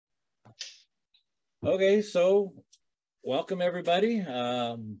Okay, so welcome everybody.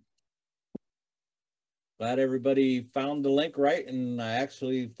 Glad everybody found the link right, and I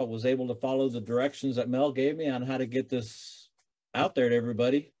actually was able to follow the directions that Mel gave me on how to get this out there to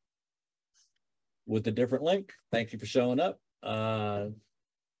everybody with a different link. Thank you for showing up. I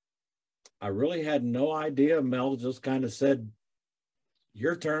really had no idea. Mel just kind of said,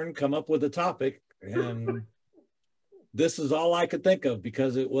 "Your turn, come up with a topic," and this is all I could think of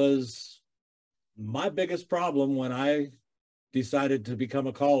because it was my biggest problem when I decided to become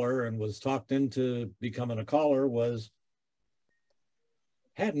a caller and was talked into becoming a caller was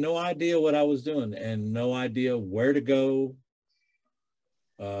had no idea what I was doing and no idea where to go,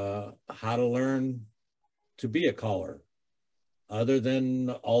 how to learn to be a caller. Other than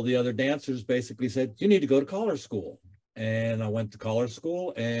all the other dancers basically said, you need to go to caller school. And I went to caller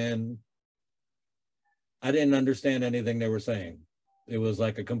school and I didn't understand anything they were saying. It was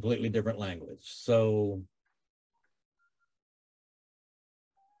like a completely different language. So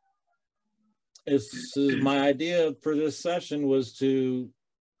this is my idea for this session was to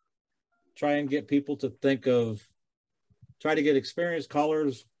try and get people to try to get experienced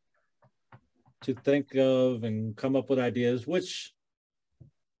callers to think of and come up with ideas, which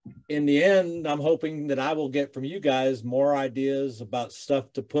in the end, I'm hoping that I will get from you guys more ideas about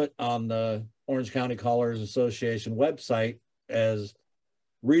stuff to put on the Orange County Callers Association website as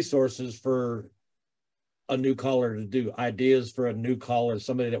resources for a new caller to do, ideas for a new caller,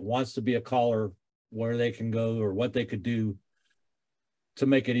 somebody that wants to be a caller, where they can go or what they could do to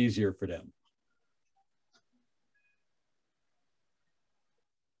make it easier for them.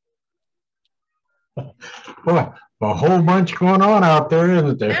 Well, a whole bunch going on out there,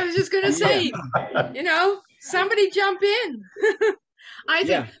 isn't there? I was just going to Yeah. say, somebody jump in. I think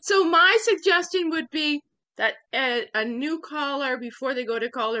Yeah. so. My suggestion would be that a new caller, before they go to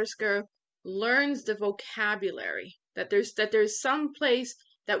caller school, learns the vocabulary. That there's some place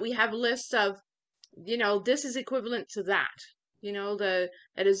that we have lists of, this is equivalent to that. The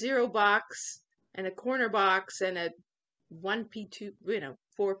at a zero box and a corner box and a 1P, 2,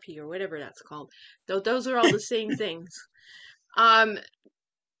 4P or whatever that's called. Those are all the same things. Um,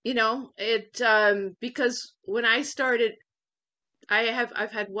 because when I started,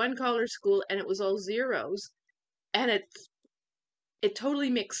 I've had one caller school and it was all zeros, and it totally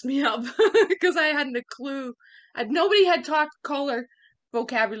mixed me up because I hadn't a clue. Nobody had talked caller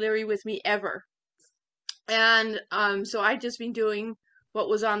vocabulary with me ever. And so I'd just been doing what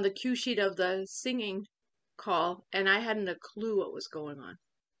was on the cue sheet of the singing call, and I hadn't a clue what was going on.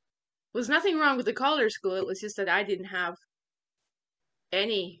 There was nothing wrong with the caller school. It was just that I didn't have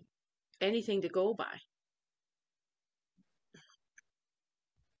any anything to go by.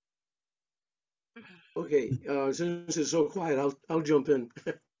 Okay, since it's so quiet, I'll jump in.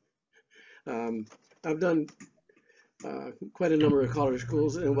 I've done quite a number of college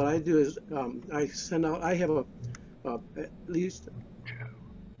schools, and what I do is I send out. I have at least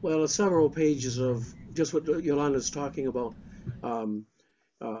several pages of just what Yolanda's talking about. Um,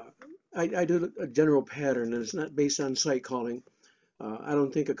 uh, I do a general pattern, and it's not based on site calling. I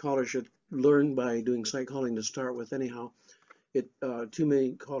don't think a caller should learn by doing site calling to start with, anyhow. Too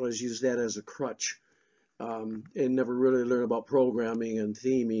many callers use that as a crutch. And never really learn about programming and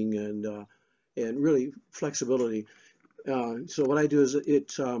theming and really flexibility. So what I do is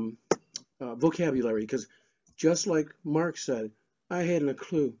it's vocabulary, because just like Mark said, I hadn't a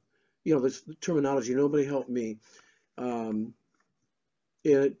clue. This terminology, nobody helped me. Um,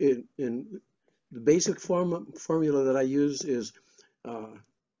 in the basic formula that I use is uh,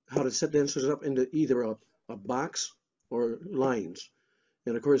 how to set dancers up into either a box or lines.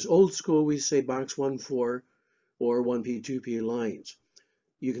 And of course, old school, we say box 1-4 or 1P, 2P lines.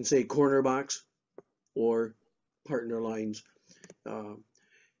 You can say corner box or partner lines. Uh,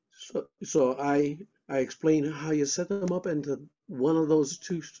 so I explain how you set them up into one of those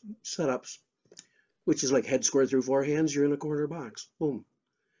two setups, which is like head square through four hands. You're in a corner box. Boom.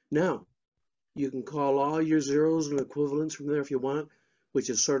 Now you can call all your zeros and equivalents from there if you want, which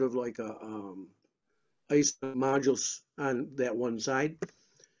is sort of like a ICE modules on that one side.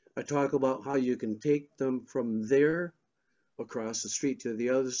 I talk about how you can take them from there across the street to the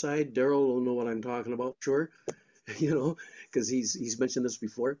other side. Daryl will know what I'm talking about, sure, because he's mentioned this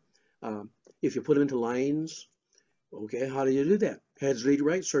before. If you put them into lines, okay, how do you do that? Heads lead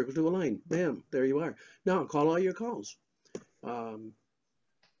right, circle to a line. Bam, there you are. Now call all your calls.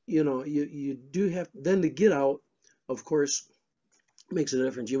 You do have, then to get out, of course, makes a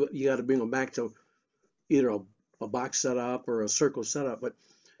difference. You got to bring them back to either a box setup or a circle setup. But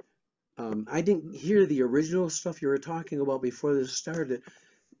I didn't hear the original stuff you were talking about before this started.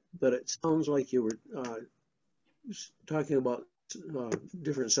 but it sounds like you were talking about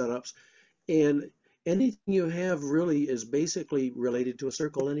different setups. And anything you have really is basically related to a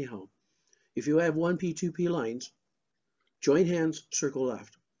circle anyhow. If you have 1P, 2P lines, join hands, circle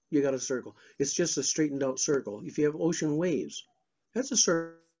left. You got a circle. It's just a straightened out circle. If you have ocean waves, that's a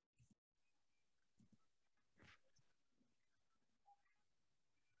circle.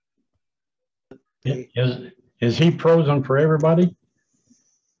 Is he frozen for everybody?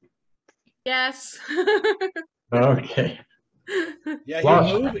 Yes. Okay. Yeah,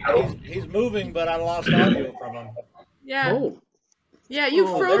 he's moving, but I lost audio from him. Yeah. Oh, Yeah, you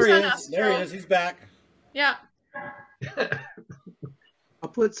Oh, froze there he on is. us, There he Joe. is. He's back. Yeah. I'll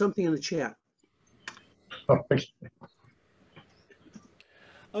put something in the chat.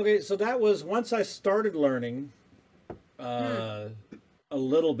 Okay, so that was once I started learning a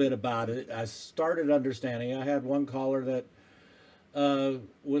little bit about it. I started understanding. I had one caller that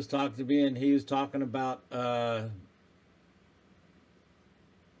was talking to me, and he was talking about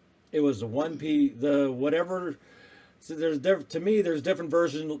it was the 1P, the whatever. So to me, there's different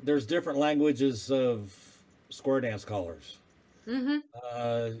versions. There's different languages of square dance colors.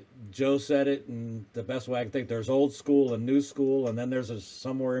 Joe said it, and the best way I can think, there's old school and new school, and then there's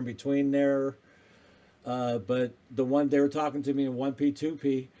somewhere in between there. But the one they were talking to me in 1P,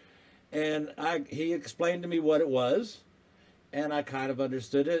 2P, and he explained to me what it was, and I kind of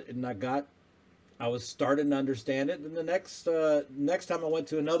understood it, and I was starting to understand it. And the next time I went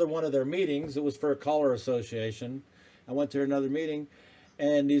to another one of their meetings, it was for a color association. I went to another meeting,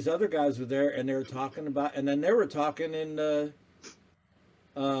 and these other guys were there, and they were talking about, and then they were talking in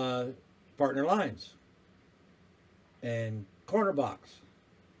partner lines and corner box,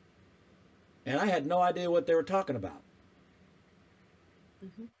 and I had no idea what they were talking about.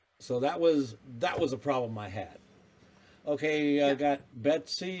 So that was a problem I had. Okay, I got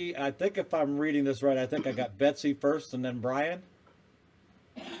Betsy. I think if I'm reading this right, I think I got Betsy first and then Brian.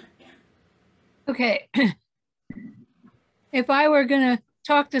 Okay. If I were going to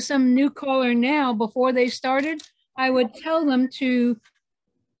talk to some new caller now before they started, I would tell them to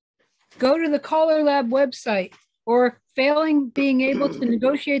go to the Caller Lab website, or failing being able to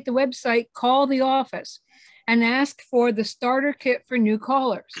negotiate the website, call the office and ask for the starter kit for new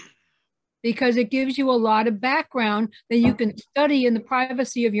callers, because it gives you a lot of background that you can study in the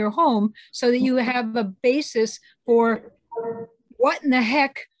privacy of your home, so that you have a basis for what in the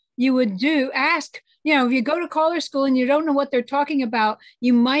heck you would do. Ask, if you go to caller school and you don't know what they're talking about,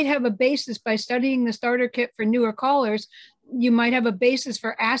 you might have a basis by studying the starter kit for newer callers. You might have a basis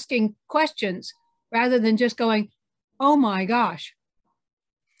for asking questions rather than just going, oh my gosh.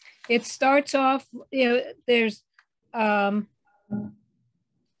 It starts off, there's, hang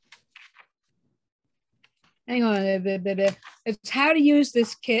on, it's how to use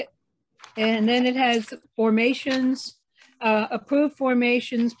this kit. And then it has formations, approved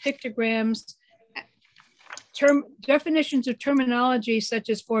formations, pictograms, definitions of terminology such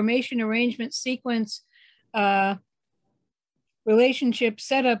as formation, arrangement, sequence, relationship,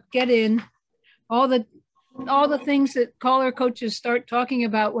 setup, get in, all the things that caller coaches start talking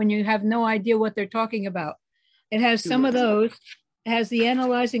about when you have no idea what they're talking about. It has some of those. It has the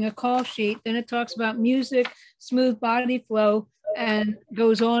analyzing a call sheet. Then it talks about music, smooth body flow, and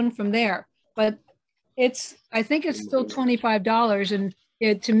goes on from there. But I think it's still $25.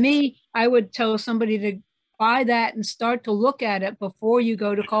 And to me, I would tell somebody to buy that and start to look at it before you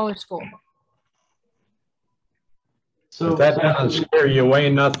go to caller school. So if that doesn't scare you away,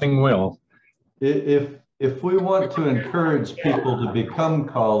 nothing will. If we want to encourage people to become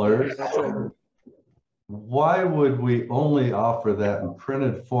callers, why would we only offer that in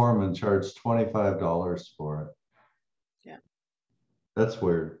printed form and charge $25 for it? Yeah. That's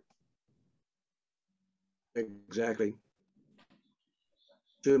weird. Exactly.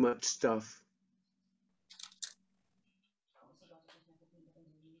 Too much stuff.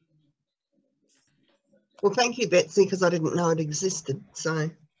 Well, thank you, Betsy, because I didn't know it existed. So.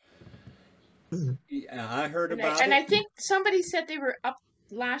 Yeah, I heard about it. And I think somebody said they were up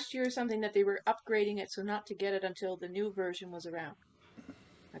last year or something, that they were upgrading it, so not to get it until the new version was around.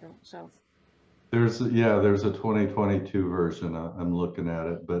 There's a 2022 version. I'm looking at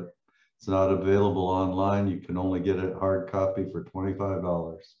it, but it's not available online. You can only get a hard copy for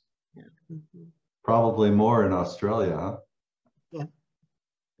 $25. Yeah. Probably more in Australia, huh? Yeah.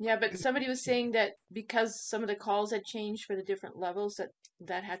 Yeah, but somebody was saying that because some of the calls had changed for the different levels,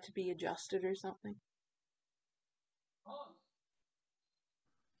 that had to be adjusted or something.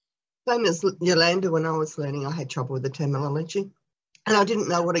 Same as Yolanda, when I was learning, I had trouble with the terminology. And I didn't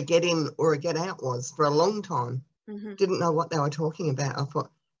know what a get in or a get out was for a long time. Didn't know what they were talking about. I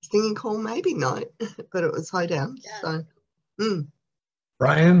thought, Singing call, maybe not, but it was high down. Yeah. So,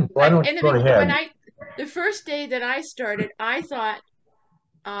 Brian, why don't In you the go when ahead? the first day that I started, I thought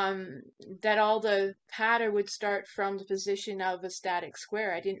that all the patter would start from the position of a static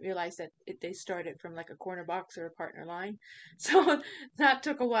square. I didn't realize that they started from like a corner box or a partner line. So that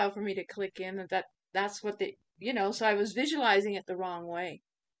took a while for me to click in that that's what so I was visualizing it the wrong way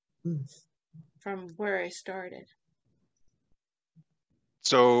from where I started.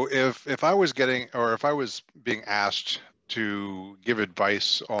 So if I was getting, or if I was being asked to give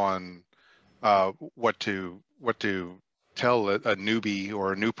advice on what to tell a newbie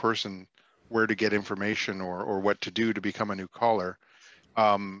or a new person where to get information or what to do to become a new caller,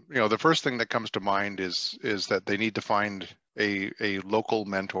 the first thing that comes to mind is that they need to find a local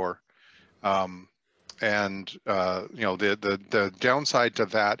mentor. The downside to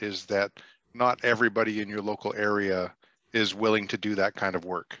that is that not everybody in your local area is willing to do that kind of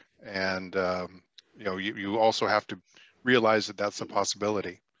work. And, you also have to realize that that's a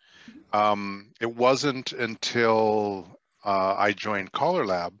possibility. It wasn't until I joined Caller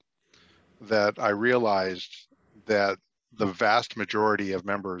Lab that I realized that the vast majority of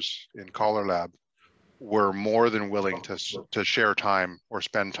members in Caller Lab were more than willing to share time or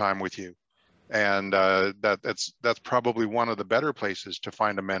spend time with you. And that's probably one of the better places to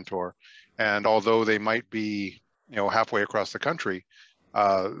find a mentor. And although they might be, halfway across the country,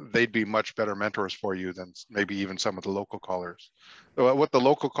 they'd be much better mentors for you than maybe even some of the local callers. What the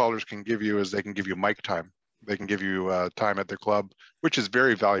local callers can give you is they can give you mic time. They can give you time at their club, which is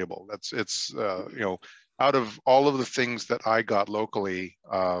very valuable. Out of all of the things that I got locally,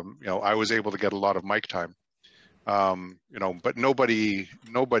 I was able to get a lot of mic time. But nobody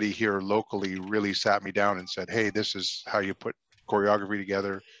here locally really sat me down and said, hey, this is how you put choreography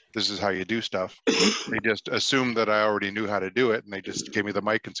together. This is how you do stuff. They just assumed that I already knew how to do it, and they just gave me the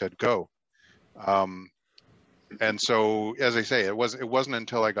mic and said, go. And so, as I say, it wasn't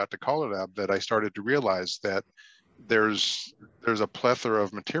until I got to Caller Lab that I started to realize that there's a plethora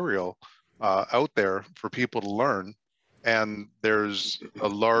of material out there for people to learn. And there's a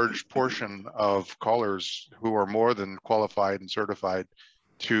large portion of callers who are more than qualified and certified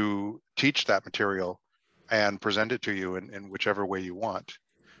to teach that material and present it to you in whichever way you want.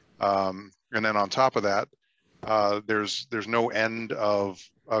 And then on top of that, there's no end of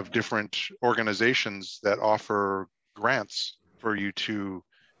different organizations that offer grants for you to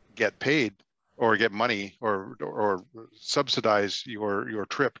get paid or get money or subsidize your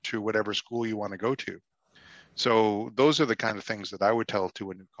trip to whatever school you want to go to. So those are the kind of things that I would tell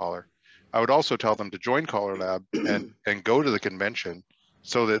to a new caller. I would also tell them to join Caller Lab and go to the convention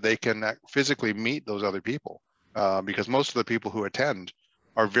so that they can physically meet those other people, because most of the people who attend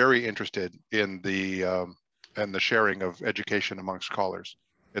are very interested in the sharing of education amongst callers.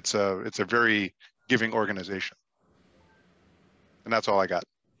 It's a very giving organization. And that's all I got.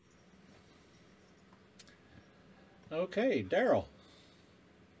 Okay, Daryl.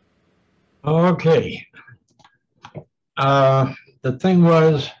 Okay. The thing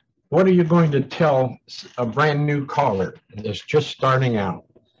was, what are you going to tell a brand new caller that's just starting out?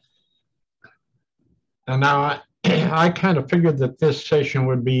 And now I kind of figured that this session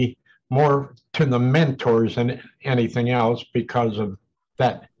would be more to the mentors than anything else because of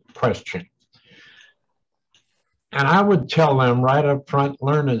that question. And I would tell them right up front,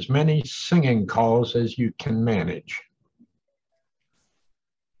 learn as many singing calls as you can manage.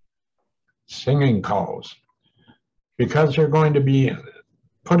 Singing calls. Because they're going to be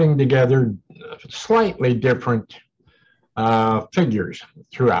putting together slightly different figures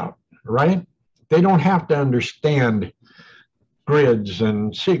throughout, right? They don't have to understand grids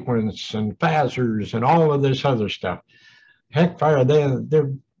and sequence and phasers and all of this other stuff. Heck, fire,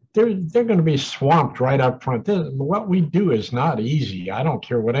 they're going to be swamped right up front. What we do is not easy. I don't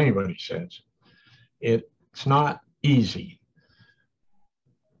care what anybody says. It's not easy.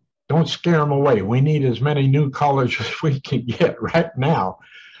 Don't scare them away. We need as many new callers as we can get right now.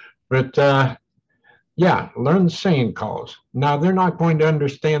 But yeah, learn the singing calls. Now, they're not going to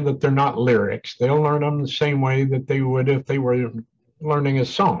understand that they're not lyrics. They'll learn them the same way that they would if they were learning a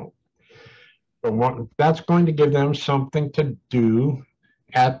song. But that's going to give them something to do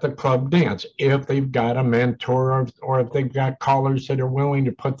at the club dance if they've got a mentor or if they've got callers that are willing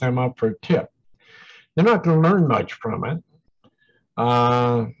to put them up for a tip. They're not going to learn much from it.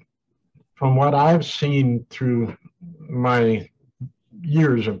 From what I've seen through my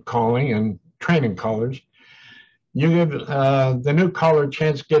years of calling and training callers, you give the new caller a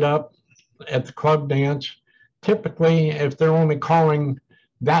chance to get up at the club dance. Typically, if they're only calling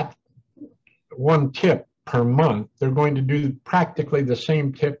that one tip per month, they're going to do practically the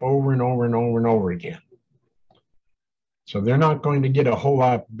same tip over and over and over and over again. So they're not going to get a whole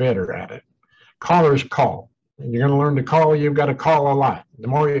lot better at it. Callers call. You're going to learn to call, you've got to call a lot. The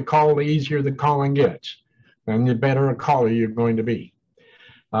more you call, the easier the calling gets, and the better a caller you're going to be.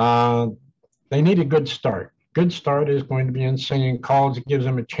 They need a good start. Good start is going to be in singing calls. It gives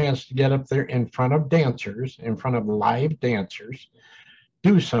them a chance to get up there in front of dancers, in front of live dancers,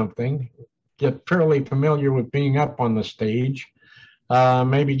 do something, get fairly familiar with being up on the stage,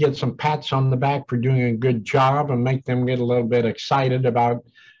 maybe get some pats on the back for doing a good job and make them get a little bit excited about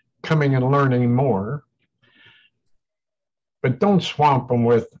coming and learning more. But don't swamp them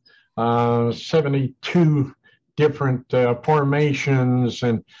with 72 different formations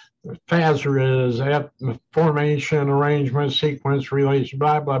and phaseras, formation, arrangement, sequence, relation,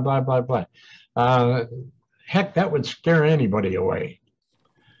 blah, blah, blah, blah, blah. Heck, that would scare anybody away.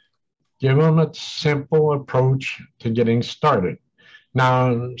 Give them a simple approach to getting started.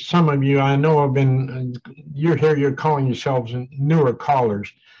 Now, some of you I know have been, you're here, you're calling yourselves newer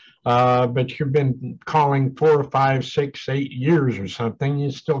callers, but you've been calling 4, 5, 6, 8 years or something. You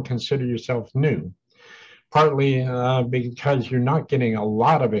still consider yourself new. Partly because you're not getting a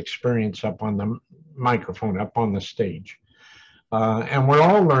lot of experience up on the microphone, up on the stage. And we're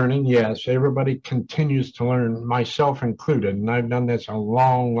all learning, yes, everybody continues to learn, myself included, and I've done this a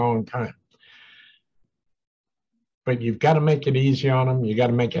long, long time. But you've got to make it easy on them. You got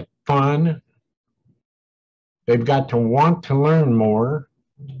to make it fun. They've got to want to learn more.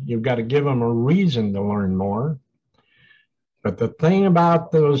 You've got to give them a reason to learn more. But the thing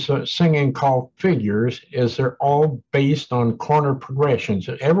about those singing call figures is they're all based on corner progressions.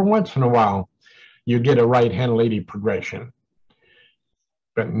 Every once in a while, you get a right-hand lady progression.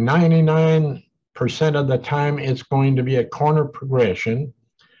 But 99% of the time, it's going to be a corner progression,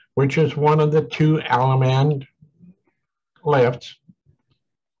 which is one of the 2 allemande lefts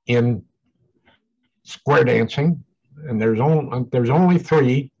in square dancing. And there's only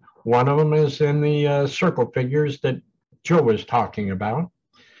 3. One of them is in the circle figures that Joe was talking about.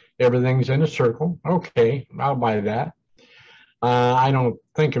 Everything's in a circle. Okay, I'll buy that. I don't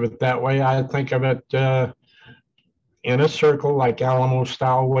think of it that way. I think of it in a circle, like Alamo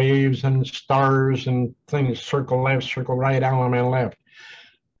style waves and stars and things, circle left, circle right, allemande left.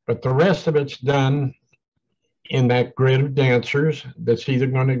 But the rest of it's done in that grid of dancers that's either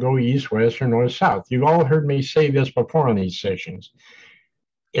going to go east, west, or north, south. You've all heard me say this before in these sessions.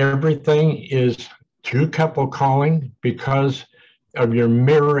 Everything is 2 couple calling because of your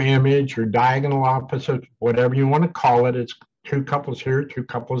mirror image, your diagonal opposite, whatever you want to call it. It's 2 couples here, 2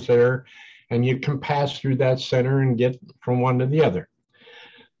 couples there, and you can pass through that center and get from one to the other.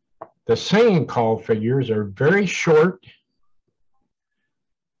 The singing call figures are very short.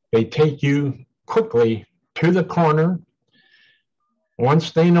 They take you quickly to the corner.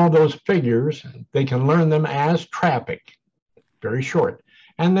 Once they know those figures, they can learn them as traffic, very short,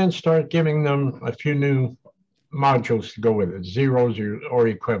 and then start giving them a few new modules to go with it, zeros or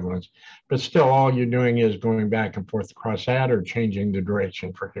equivalents. But still, all you're doing is going back and forth across that or changing the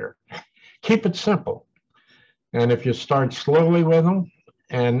direction for here. Keep it simple. And if you start slowly with them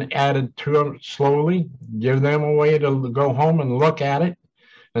and add it to them slowly, give them a way to go home and look at it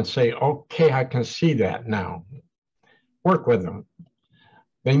and say, okay, I can see that now. Work with them.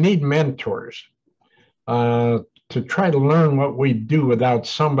 They need mentors. To try to learn what we do without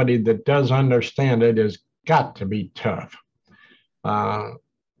somebody that does understand it has got to be tough. And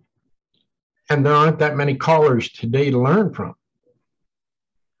there aren't that many callers today to learn from.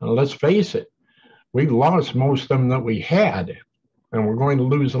 Let's face it, we've lost most of them that we had, and we're going to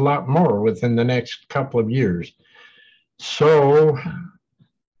lose a lot more within the next couple of years. So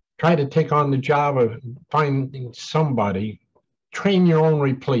try to take on the job of finding somebody, train your own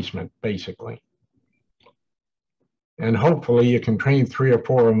replacement, basically. And hopefully you can train 3 or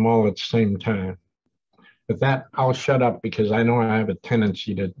 4 of them all at the same time. With that, I'll shut up because I know I have a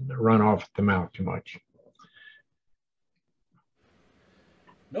tendency to run off the mouth too much.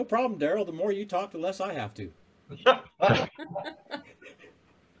 No problem, Daryl. The more you talk, the less I have to. All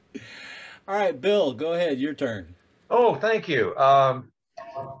right, Bill, go ahead. Your turn. Oh, thank you.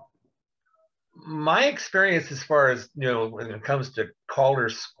 My experience as far as, when it comes to caller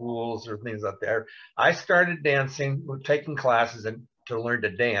schools or things like that, I started dancing, taking classes to learn to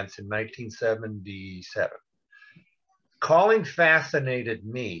dance in 1977. Calling fascinated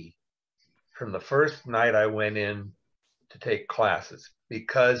me from the first night I went in to take classes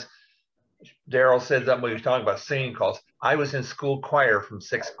because Daryl said that when he was talking about singing calls, I was in school choir from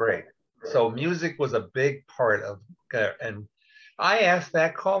 6th grade. So music was a big part of, and I asked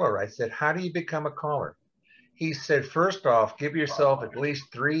that caller, I said, how do you become a caller? he said, first off, give yourself at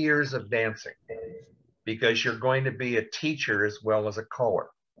least 3 years of dancing because you're going to be a teacher as well as a caller.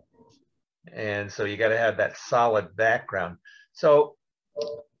 And so you got to have that solid background. So,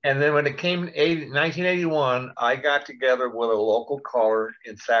 and then when it came 1981, I got together with a local caller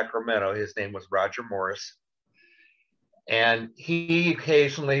in Sacramento. His name was Roger Morris. And he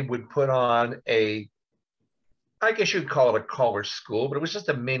occasionally would put on I guess you'd call it a caller school, but it was just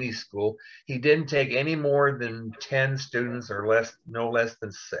a mini school. He didn't take any more than 10 students or no less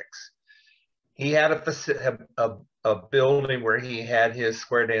than 6. He had a building where he had his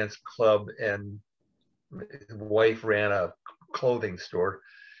square dance club, and his wife ran a clothing store.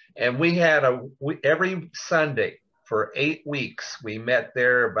 And we had every Sunday for 8 weeks, we met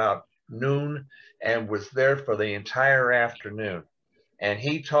there about noon and was there for the entire afternoon. And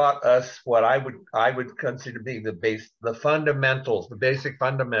he taught us what I would consider to be the fundamentals, the basic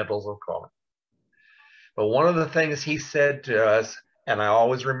fundamentals of calling. But one of the things he said to us, and I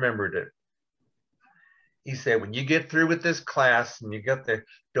always remembered it, he said, when you get through with this class and you get there,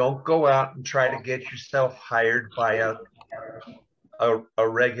 don't go out and try to get yourself hired by a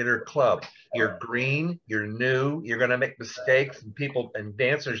regular club. You're green, you're new, you're going to make mistakes, and people and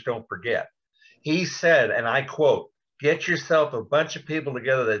dancers don't forget. He said, and I quote, get yourself a bunch of people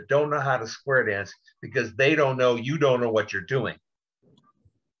together that don't know how to square dance because they don't know, you don't know what you're doing.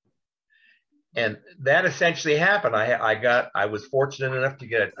 And that essentially happened. I was fortunate enough to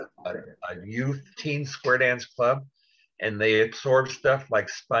get a youth teen square dance club, and they absorbed stuff like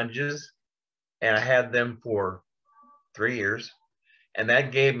sponges, and I had them for 3 years, and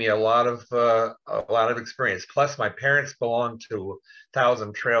that gave me a lot of experience. Plus, my parents belonged to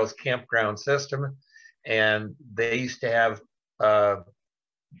Thousand Trails campground system, and they used to have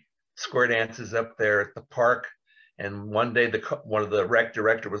square dances up there at the park. And one day, one of the rec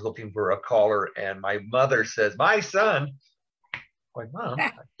director was looking for a caller, and my mother says, "My son," I'm like, Mom,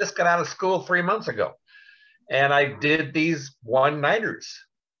 I just got out of school 3 months ago, and I did these one-nighters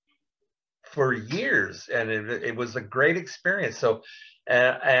for years, and it was a great experience. So,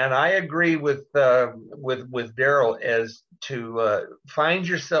 and I agree with Daryl as to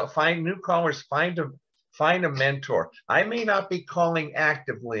find new callers, find a mentor. I may not be calling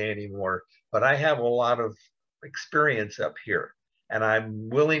actively anymore, but I have a lot of experience up here, and I'm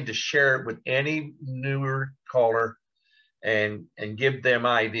willing to share it with any newer caller and give them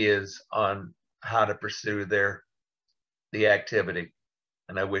ideas on how to pursue the activity.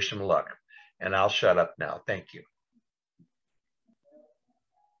 And I wish them luck. And I'll shut up now. Thank you.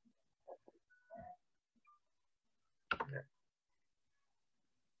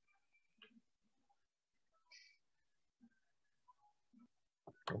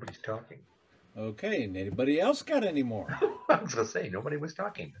 Nobody's talking. Okay, and anybody else got any more? I was gonna say nobody was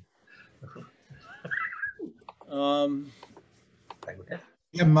talking.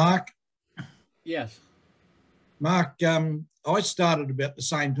 Yeah, Mark. Yes. Mark, I started about the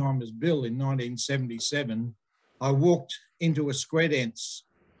same time as Bill in 1977. I walked into a square dance,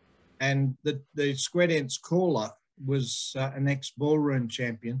 and the square dance caller was an ex-ballroom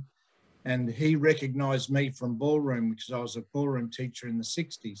champion, and he recognised me from ballroom because I was a ballroom teacher in the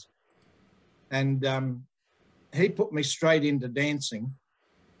 60s. And he put me straight into dancing.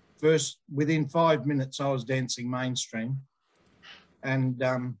 First, within 5 minutes, I was dancing mainstream. And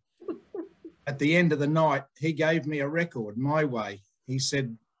at the end of the night, he gave me a record, My Way. He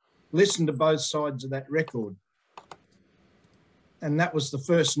said, listen to both sides of that record. And that was the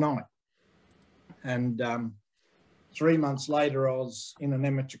first night. And 3 months later, I was in an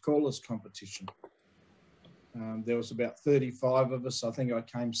amateur callers competition. There was about 35 of us. I think I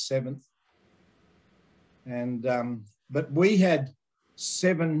came 7th. And but we had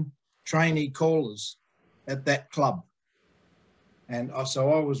 7 trainee callers at that club, and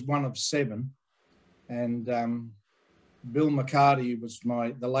so I was one of 7. And Bill McCarty was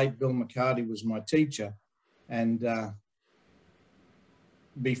the late Bill McCarty was my teacher. And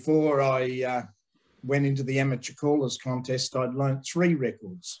before I went into the amateur callers contest, I'd learnt 3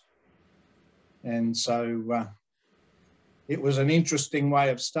 records, and so it was an interesting way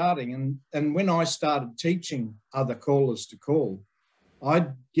of starting. And when I started teaching other callers to call,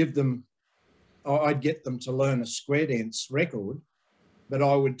 I'd get them to learn a square dance record, but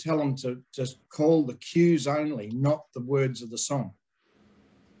I would tell them to call the cues only, not the words of the song.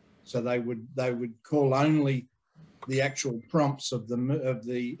 So they would call only the actual prompts of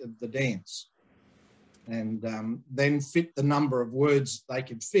the dance, and then fit the number of words they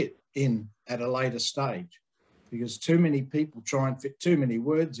could fit in at a later stage. Because too many people try and fit too many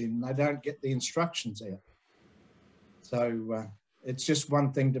words in, and they don't get the instructions out. So it's just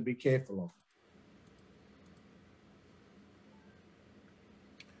one thing to be careful of.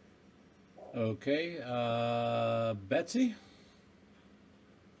 Okay, Betsy?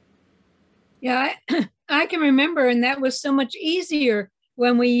 Yeah, I can remember, and that was so much easier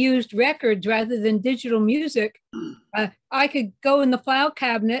when we used records rather than digital music. I could go in the file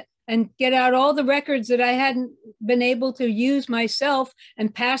cabinet and get out all the records that I hadn't been able to use myself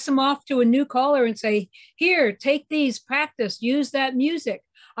and pass them off to a new caller and say, here, take these, practice, use that music.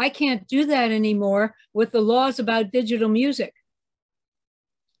 I can't do that anymore with the laws about digital music.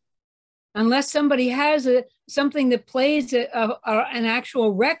 Unless somebody has something that plays an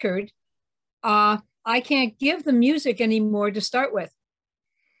actual record, I can't give the music anymore to start with.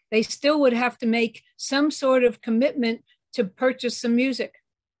 They still would have to make some sort of commitment to purchase some music,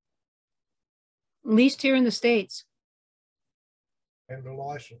 at least here in the States. And the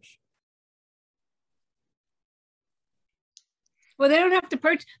license. Well, they don't have to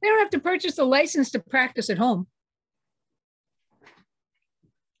purchase. They don't have to purchase a license to practice at home,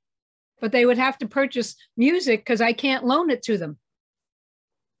 but they would have to purchase music because I can't loan it to them.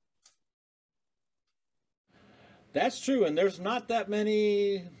 That's true, and there's not that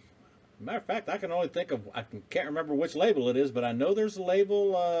many. Matter of fact, I can only think of, can't remember which label it is, but I know there's a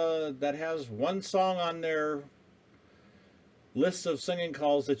label that has one song on their list of singing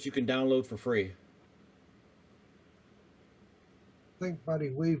calls that you can download for free. I think Buddy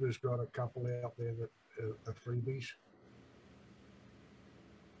Weaver's got a couple out there that are freebies.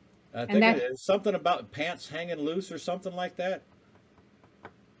 I think it is something about pants hanging loose or something like that.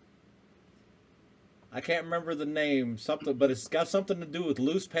 I can't remember the name, something, but it's got something to do with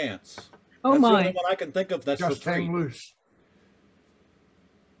loose pants. Oh that's my! The only one I can think of that's Just for free. hang loose.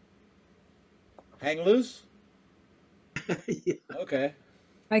 Hang loose. Yeah. Okay.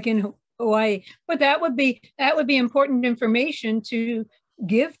 Like in Hawaii, but that would be important information to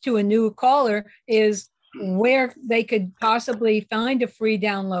give to a new caller, is where they could possibly find a free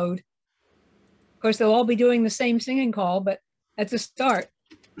download. Of course, they'll all be doing the same singing call, but that's a start.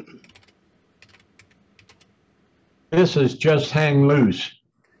 This is Just Hang Loose.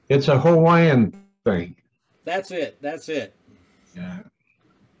 It's a Hawaiian thing. That's it. That's it. Yeah.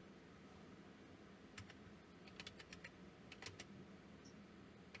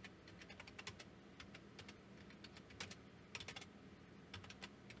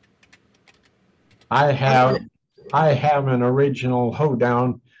 I have an original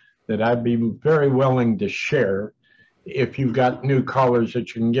hoedown that I'd be very willing to share if you've got new callers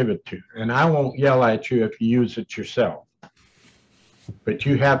that you can give it to. And I won't yell at you if you use it yourself. But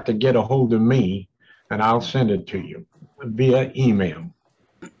you have to get a hold of me and I'll send it to you via email.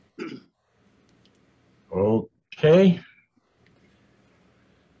 Okay.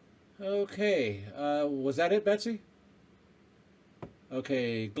 Okay. Was that it, Betsy?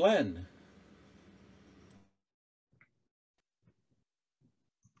 Okay, Glenn.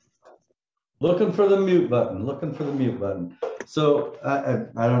 Looking for the mute button, looking for the mute button. So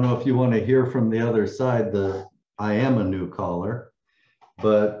I don't know if you want to hear from the other side, I am a new caller,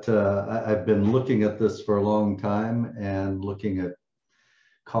 but I've been looking at this for a long time and looking at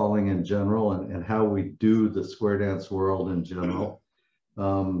calling in general and how we do the square dance world in general.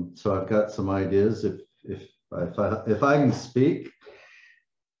 So I've got some ideas if I can speak.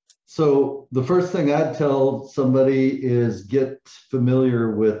 So the first thing I'd tell somebody is get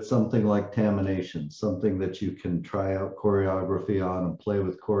familiar with something like Tamination, something that you can try out choreography on and play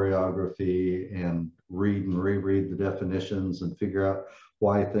with choreography and read and reread the definitions and figure out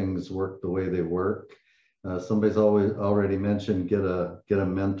why things work the way they work. Somebody's already mentioned get a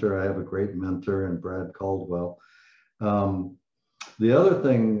mentor. I have a great mentor in Brad Caldwell. The other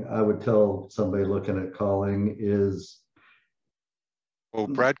thing I would tell somebody looking at calling is, oh,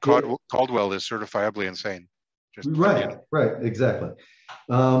 Brad Caldwell is certifiably insane. Just right, exactly.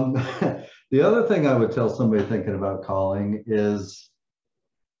 The other thing I would tell somebody thinking about calling is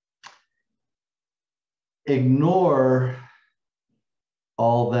ignore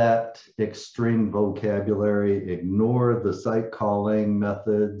all that extreme vocabulary, ignore the site calling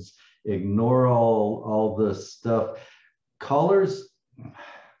methods, ignore all this stuff. Callers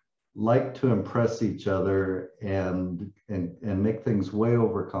like to impress each other and make things way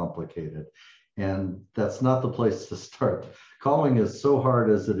overcomplicated. And that's not the place to start. Calling is so hard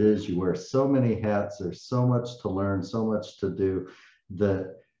as it is. You wear so many hats. There's so much to learn, so much to do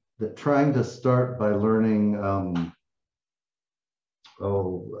that trying to start by learning,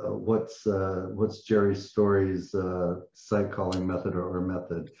 what's Jerry Story's site calling method or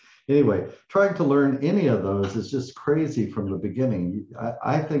method? Anyway, trying to learn any of those is just crazy from the beginning.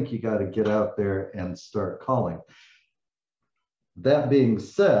 I think you got to get out there and start calling. That being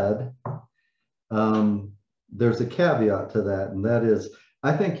said, there's a caveat to that, and that is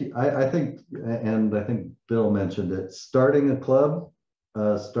I think, and I think Bill mentioned it, starting a club,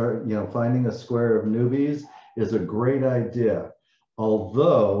 finding a square of newbies is a great idea.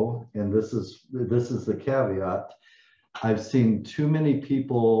 Although, and this is the caveat, I've seen too many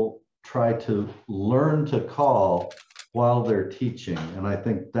people try to learn to call while they're teaching. And I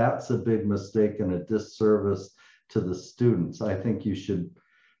think that's a big mistake and a disservice to the students. I think you should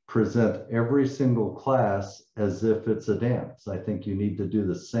present every single class as if it's a dance. I think you need to do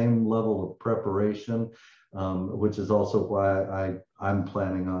the same level of preparation, which is also why I'm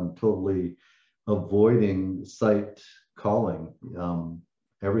planning on totally avoiding sight calling.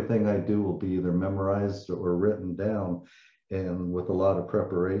 Everything I do will be either memorized or written down, and with a lot of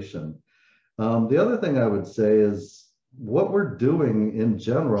preparation. The other thing I would say is what we're doing in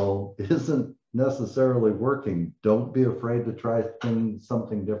general isn't necessarily working. Don't be afraid to try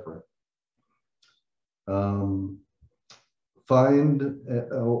something different. Find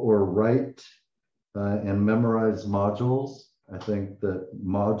or write and memorize modules. I think that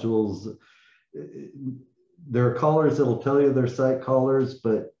modules, there are callers that'll tell you they're sight callers,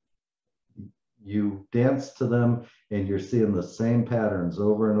 but you dance to them and you're seeing the same patterns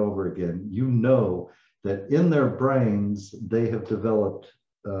over and over again. You know that in their brains, they have developed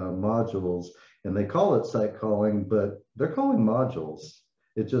modules, and they call it sight calling, but they're calling modules.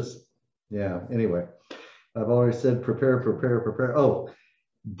 It just, yeah, anyway, I've always said prepare, prepare, prepare. Oh,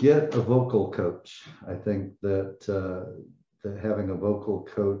 get a vocal coach. I think that, that having a vocal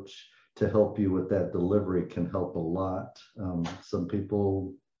coach to help you with that delivery can help a lot. Some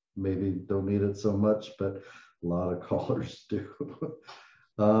people maybe don't need it so much, but a lot of callers do.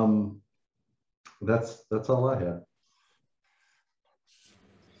 That's all I had.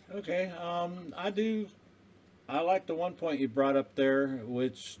 Okay, I like the one point you brought up there,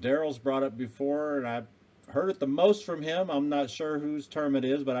 which Daryl's brought up before, and I've heard it the most from him. I'm not sure whose term it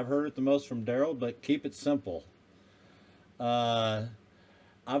is, but I've heard it the most from Daryl, but keep it simple. I've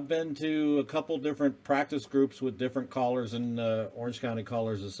been to a couple different practice groups with different callers in Orange County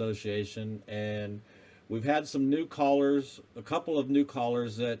Callers Association, and we've had some new callers, a couple of new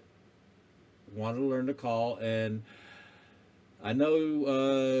callers that want to learn to call. And I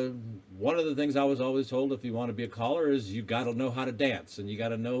know one of the things I was always told, if you want to be a caller, is you got to know how to dance, and you got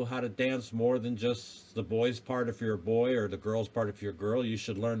to know how to dance more than just the boys part if you're a boy, or the girls part if you're a girl. You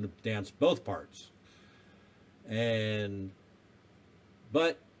should learn to dance both parts.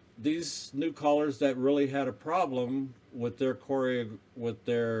 But these new callers that really had a problem with their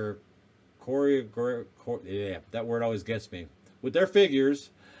that word always gets me, with their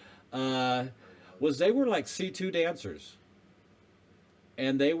figures, was they were like C2 dancers.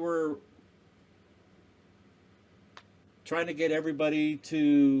 And they were trying to get everybody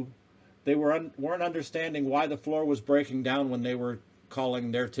to, they weren't understanding why the floor was breaking down when they were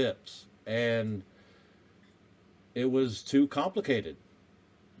calling their tips. And it was too complicated.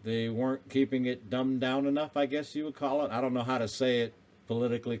 They weren't keeping it dumbed down enough, I guess you would call it. I don't know how to say it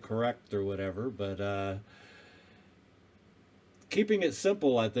politically correct or whatever, but keeping it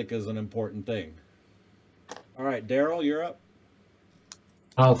simple, I think, is an important thing. All right, Daryl, you're up.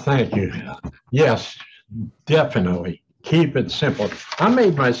 Oh, thank you. Yes, definitely. Keep it simple. I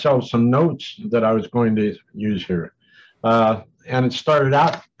made myself some notes that I was going to use here. And it started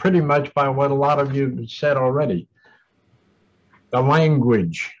out pretty much by what a lot of you said already. The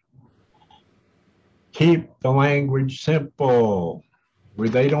language. Keep the language simple.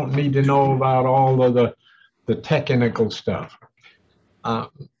 They don't need to know about all of the technical stuff.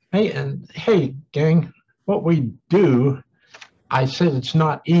 Hey, gang, what we do, I said it's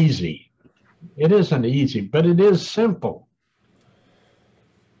not easy. It isn't easy, but it is simple.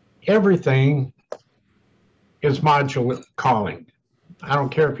 Everything is modular calling. I don't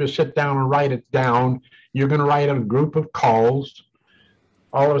care if you sit down and write it down. You're going to write a group of calls.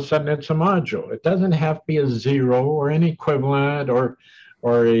 All of a sudden, it's a module. It doesn't have to be a zero or an equivalent or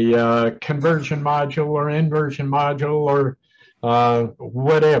a conversion module or inversion module or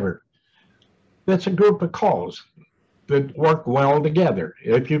whatever. That's a group of calls that work well together.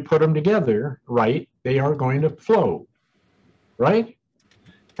 If you put them together right, they are going to flow, right?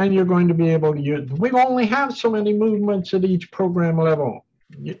 And you're going to be able to use, we only have so many movements at each program level.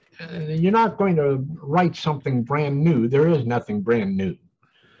 You're not going to write something brand new. There is nothing brand new.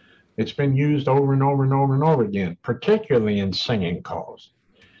 It's been used over and over and over and over again, particularly in singing calls.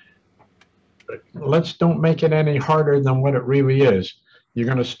 But let's don't make it any harder than what it really is. You're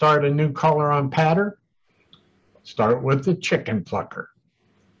going to start a new caller on pattern. Start with the chicken plucker.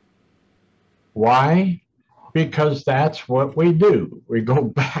 Why? Because that's what we do. We go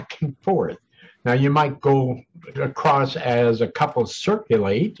back and forth. Now you might go across as a couple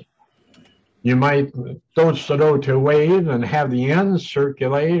circulate. You might do to wave and have the ends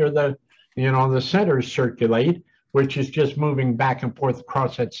circulate, or the centers circulate, which is just moving back and forth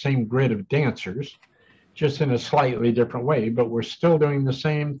across that same grid of dancers, just in a slightly different way, but we're still doing the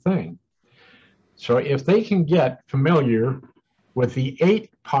same thing. So if they can get familiar with the 8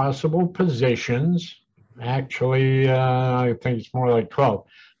 possible positions, actually, I think it's more like 12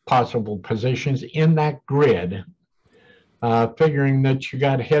 possible positions in that grid, figuring that you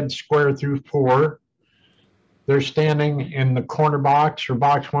got head square through 4. They're standing in the corner box or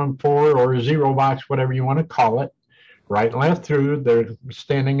box 1-4 or 0 box, whatever you want to call it, right and left through. They're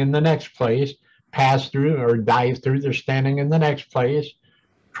standing in the next place. Pass through or dive through, they're standing in the next place.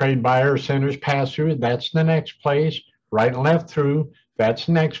 Trade buyer centers pass through, that's the next place. Right and left through, that's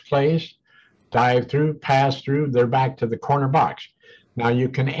the next place. Dive through, pass through, they're back to the corner box. Now you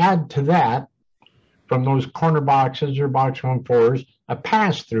can add to that, from those corner boxes or box 1-4s, a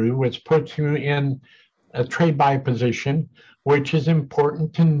pass through, which puts you in a trade buy position, which is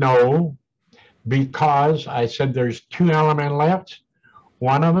important to know because I said there's 2 element left.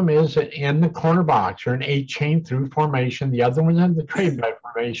 One of them is in the corner box or an 8 chain through formation. The other one's in the trade buy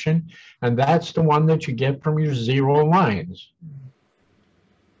formation, and that's the one that you get from your 0 lines.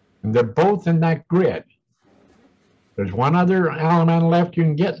 And they're both in that grid. There's one other element left you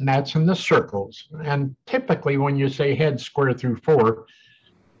can get, and that's in the circles. And typically when you say head square through 4,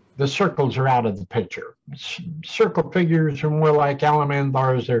 the circles are out of the picture. Circle figures are more like element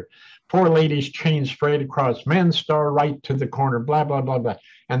bars. They're 4 ladies chained straight across, men's star right to the corner, blah, blah, blah, blah.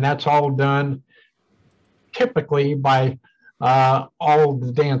 And that's all done typically by all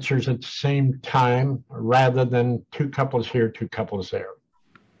the dancers at the same time, rather than 2 couples here, 2 couples there.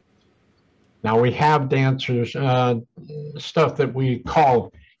 Now we have dancers, stuff that we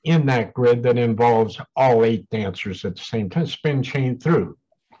call in that grid that involves all 8 dancers at the same time, spin chain through.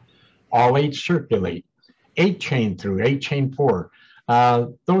 All 8 circulate, 8 chain through, 8 chain 4.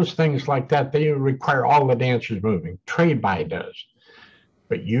 Those things like that, they require all the dancers moving. Trade buy does.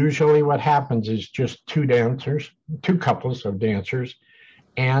 But usually what happens is just 2 dancers, 2 couples of dancers,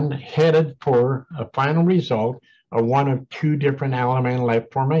 and headed for a final result of one of 2 different element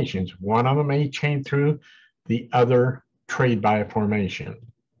left formations. One of them 8 chain through, the other trade buy formation.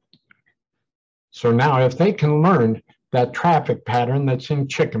 So now if they can learn that traffic pattern that's in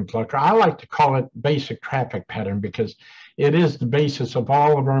Chicken Plucker, I like to call it basic traffic pattern because it is the basis of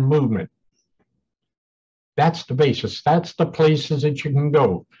all of our movement. That's the basis. That's the places that you can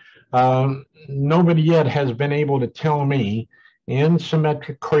go. Nobody yet has been able to tell me in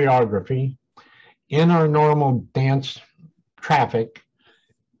symmetric choreography, in our normal dance traffic,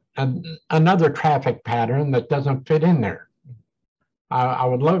 another traffic pattern that doesn't fit in there. I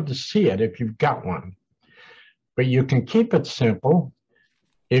would love to see it if you've got one. But you can keep it simple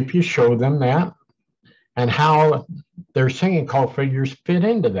if you show them that and how their singing call figures fit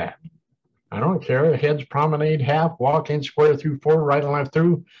into that. I don't care, heads, promenade, half, walk in, square through 4, right and left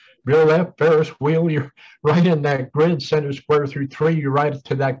through, rear left, Ferris wheel, you're right in that grid, center square through 3, you're right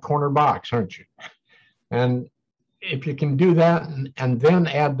to that corner box, aren't you? And if you can do that and then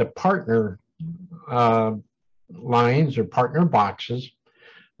add the partner lines or partner boxes,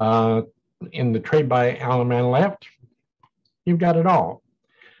 in the trade by element left, you've got it all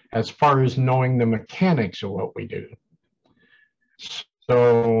as far as knowing the mechanics of what we do.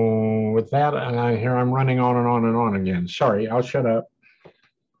 So with that, here I'm running on and on and on again. Sorry, I'll shut up.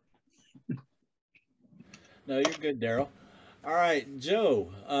 No, you're good, Daryl. All right, Joe.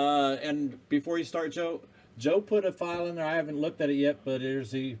 And before you start, Joe put a file in there. I haven't looked at it yet, but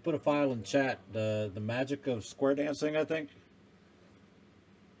he put a file in chat. The magic of square dancing, I think.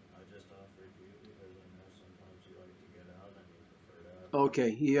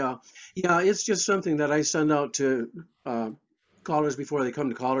 Okay, yeah. It's just something that I send out to callers before they come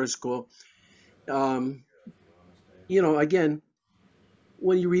to caller school. Again,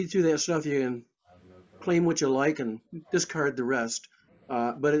 when you read through that stuff, you can claim what you like and discard the rest.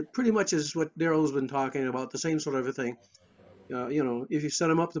 But it pretty much is what Daryl's been talking about, the same sort of a thing. If you set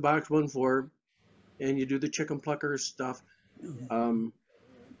them up the box 1-4 and you do the chicken plucker stuff,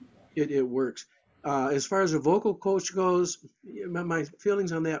 it works. As far as a vocal coach goes, my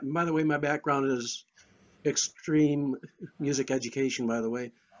feelings on that, and by the way, my background is extreme music education, by the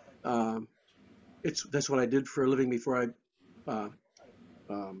way. That's what I did for a living before I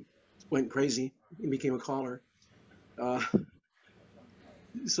went crazy and became a caller.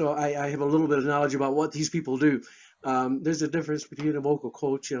 So I have a little bit of knowledge about what these people do. There's a difference between a vocal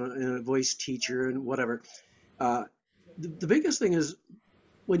coach and a voice teacher and whatever. The biggest thing is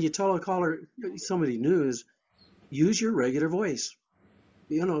when you tell a caller, somebody new, is use your regular voice.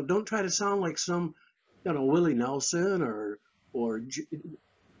 You know, don't try to sound like some, you know, Willie Nelson or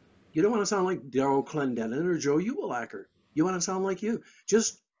you don't want to sound like Daryl Clendenin or Joe Uwelacker. You want to sound like you.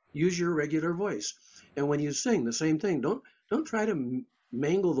 Just use your regular voice. And when you sing, the same thing. Don't try to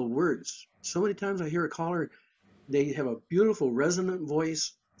mangle the words. So many times I hear a caller, they have a beautiful resonant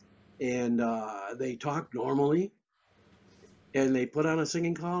voice, and they talk normally, and they put on a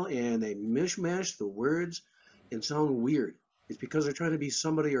singing call and they mishmash the words and sound weird. It's because they're trying to be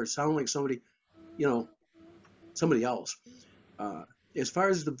somebody or sound like somebody, you know, somebody else. As far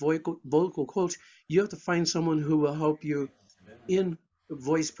as the vocal coach, you have to find someone who will help you in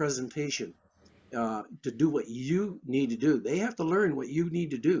voice presentation to do what you need to do. They have to learn what you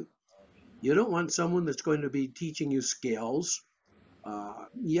need to do. You don't want someone that's going to be teaching you scales.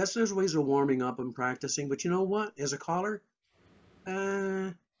 Yes, there's ways of warming up and practicing, but you know what? As a caller,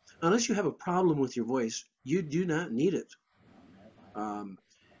 unless you have a problem with your voice, you do not need it.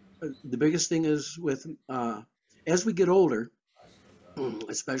 The biggest thing is with as we get older,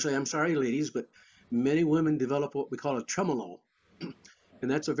 especially, I'm sorry, ladies, but many women develop what we call a tremolo, and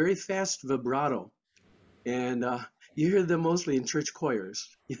that's a very fast vibrato. And you hear them mostly in church choirs.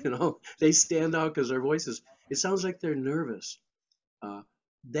 You know, they stand out because their voices, it sounds like they're nervous.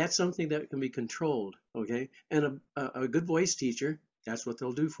 That's something that can be controlled, okay? And a good voice teacher, that's what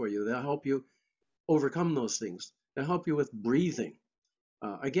they'll do for you. They'll help you overcome those things. They'll help you with breathing.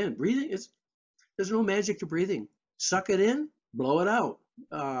 Again, breathing there's no magic to breathing. Suck it in, blow it out.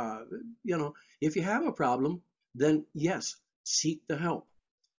 You know, if you have a problem, then yes, seek the help.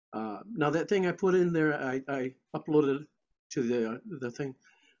 Now that thing I put in there, I uploaded to the thing.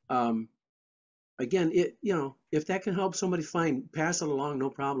 Again, you know, if that can help somebody pass it along, no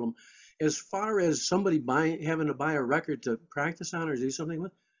problem. As far as somebody having to buy a record to practice on or do something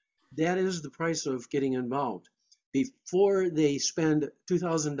with, that is the price of getting involved. Before they spend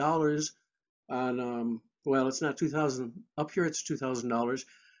 $2,000 on, well, it's not $2,000 up here. It's $2,000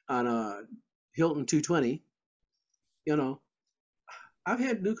 on a Hilton 220. You know, I've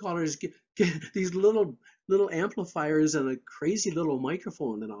had new callers get these little amplifiers and a crazy little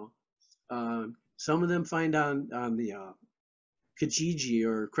microphone and all. Some of them find on the Kijiji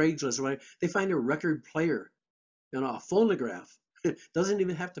or Craigslist or whatever, they find a record player, you know, a phonograph. It doesn't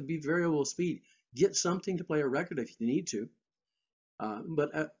even have to be variable speed. Get something to play a record if you need to.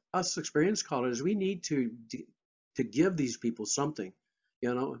 But us experienced callers, we need to give these people something.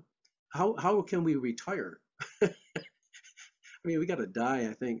 You know, how can we retire? I mean, we got to die,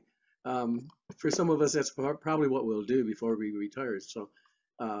 I think. For some of us, that's probably what we'll do before we retire. So,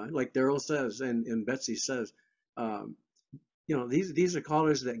 like Daryl says, and Betsy says, you know, these are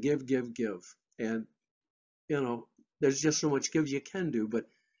callers that give, and you know, there's just so much give you can do. But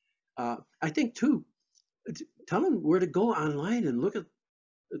I think too, tell them where to go online and look at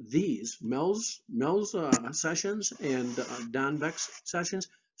these Mel's sessions and Don Beck's sessions.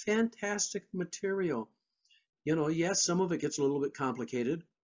 Fantastic material. You know, yes, some of it gets a little bit complicated,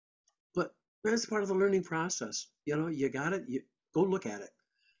 but that's part of the learning process. You know, you got it. You go look at it.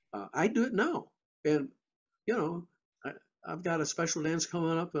 I do it now, and you know, I've got a special dance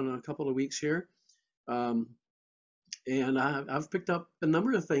coming up in a couple of weeks here, and I've picked up a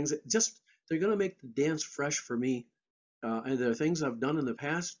number of things that they're going to make the dance fresh for me. And there are things I've done in the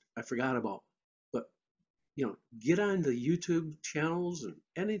past I forgot about. But you know, get on the YouTube channels and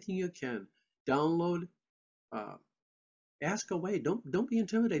anything you can. Download. Ask away. Don't be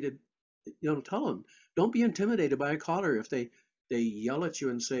intimidated. You know, tell them. Don't be intimidated by a caller if they yell at you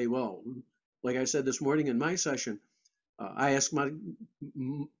and say, well, like I said this morning in my session, I asked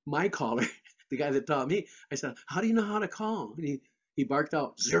my caller, the guy that taught me, I said, how do you know how to call? And he barked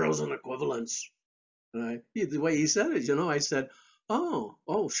out zeros and equivalents. And the way he said it, you know, I said,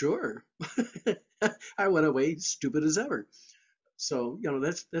 oh, sure. I went away stupid as ever. So, you know,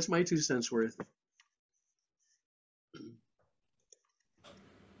 that's my 2 cents worth.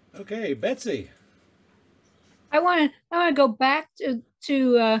 Okay, Betsy. I want to go back to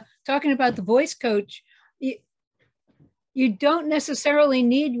talking about the voice coach. You don't necessarily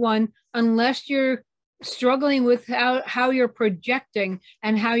need one unless you're struggling with how you're projecting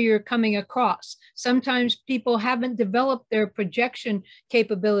and how you're coming across. Sometimes people haven't developed their projection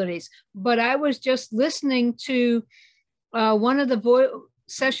capabilities. But I was just listening to one of the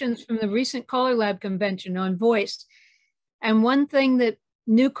sessions from the recent Caller Lab convention on voice. And one thing that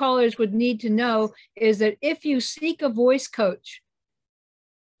new callers would need to know is that if you seek a voice coach,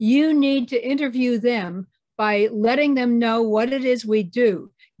 you need to interview them by letting them know what it is we do.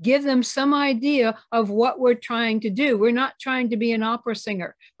 give them some idea of what we're trying to do. We're not trying to be an opera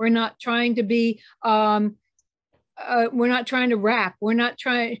singer. We're not trying to be, we're not trying to rap. We're not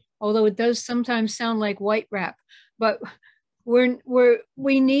trying, although it does sometimes sound like white rap, but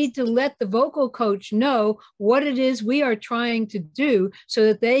we need to let the vocal coach know what it is we are trying to do so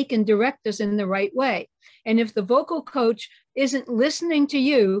that they can direct us in the right way. And if the vocal coach isn't listening to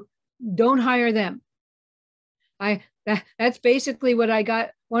you, don't hire them. That's basically what I got.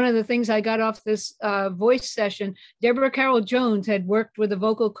 One of the things I got off this voice session, Deborah Carroll Jones had worked with a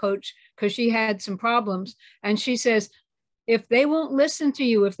vocal coach because she had some problems. And she says, if they won't listen to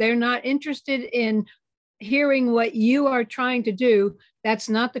you, if they're not interested in hearing what you are trying to do, that's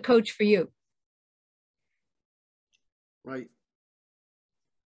not the coach for you. Right.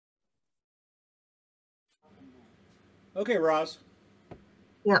 Okay, Roz.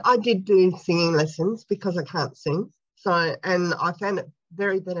 Yeah, I did do singing lessons because I can't sing. So, and I found it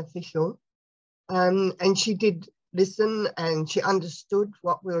very beneficial. And she did listen and she understood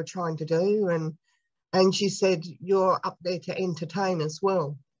what we were trying to do. And she said, you're up there to entertain as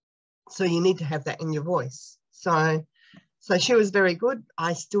well. So you need to have that in your voice. So she was very good.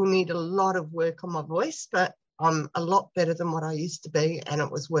 I still need a lot of work on my voice, but I'm a lot better than what I used to be, and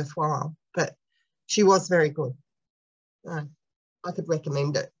it was worthwhile. But she was very good. I could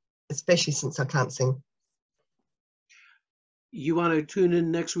recommend it, especially since I can't sing. You want to tune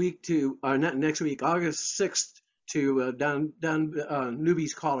in next week to, not next week, August 6th to down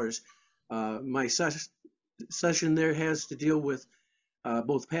Newbies Callers. My session there has to deal with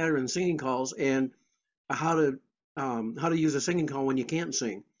both pattern singing calls and how to use a singing call when you can't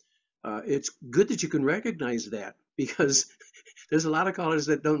sing. It's good that you can recognize that, because there's a lot of callers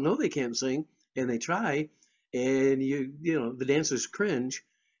that don't know they can't sing and they try, and you know the dancers cringe.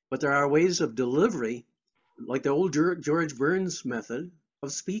 But there are ways of delivery, like the old George Burns method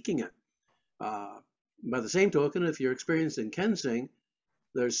of speaking it. By the same token, if you're experienced and can sing,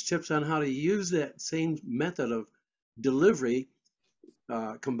 there's tips on how to use that same method of delivery,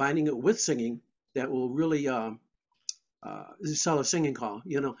 combining it with singing, that will really sell a singing call.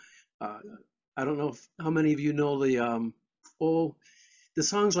 You know, I don't know how many of you know the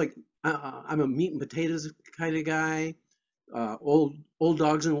songs like I'm a meat and potatoes kind of guy, old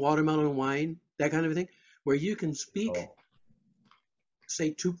dogs and watermelon wine, that kind of thing, where you can speak,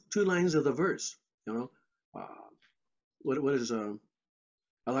 say two lines of the verse. You know, what is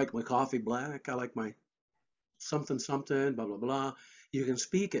I like my coffee black. I like my something something, blah blah blah. You can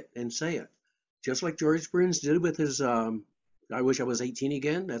speak it and say it, just like George Burns did with his I Wish I Was 18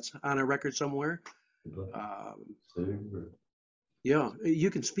 Again. That's on a record somewhere. Yeah,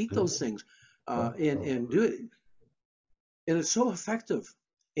 you can speak those things and do it, and it's so effective.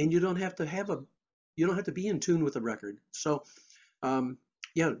 And you don't have to be in tune with the record. So,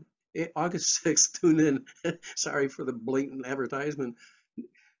 yeah, August 6th, tune in. Sorry for the blatant advertisement.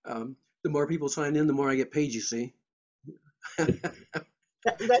 The more people sign in, the more I get paid. You see.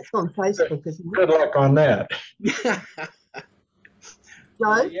 That's on Facebook, isn't it? Good luck on that.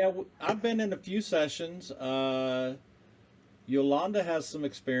 Yeah, I've been in a few sessions. Yolanda has some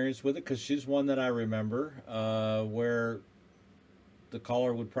experience with it because she's one that I remember, where the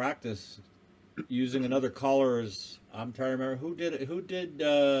caller would practice using another caller's. I'm trying to remember who did it. Who did?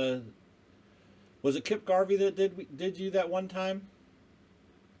 Was it Kip Garvey that did you that one time,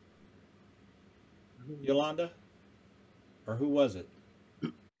 Yolanda, or who was it?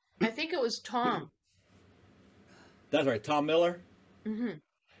 I think it was Tom. That's right, Tom Miller. Mm-hmm.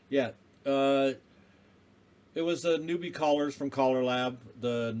 Yeah. It was the newbie callers from Caller Lab,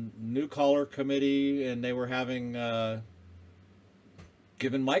 the new caller committee, and they were having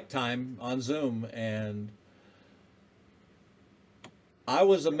given mic time on Zoom, and I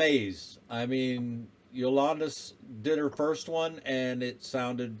was amazed. I mean, Yolanda did her first one, and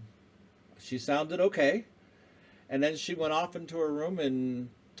she sounded okay, and then she went off into her room, and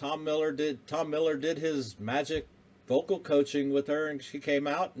Tom Miller did his magic vocal coaching with her, and she came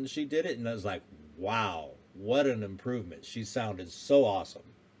out and she did it, and I was like, wow, what an improvement. She sounded so awesome.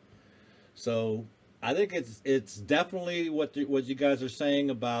 So I think it's definitely what you guys are saying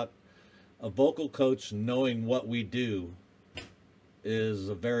about a vocal coach knowing what we do is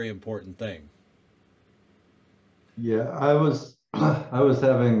a very important thing. Yeah, I was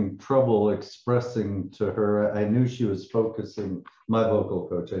having trouble expressing to her. I knew she was focusing, my vocal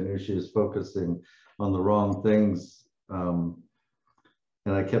coach, I knew she was focusing on the wrong things. And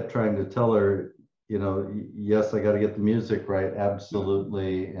I kept trying to tell her, you know, yes, I got to get the music right,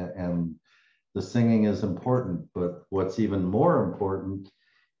 absolutely, and the singing is important, but what's even more important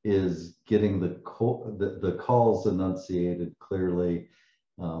is getting the calls enunciated clearly,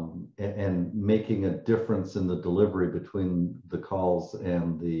 and making a difference in the delivery between the calls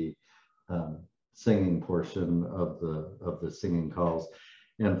and the singing portion of the singing calls.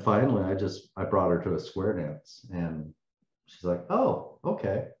 And finally, I brought her to a square dance, and she's like, "Oh,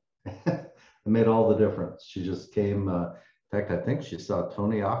 okay." It made all the difference. She just came. In fact, I think she saw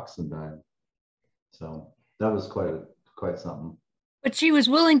Tony Oxendine, so that was quite something. But she was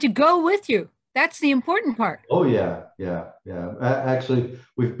willing to go with you. That's the important part. Oh yeah. Actually,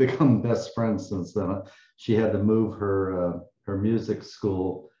 we've become best friends since then. She had to move her music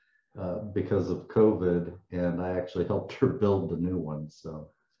school because of COVID, and I actually helped her build the new one. So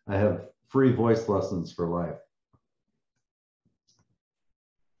I have free voice lessons for life.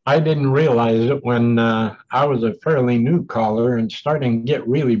 I didn't realize it when I was a fairly new caller and starting to get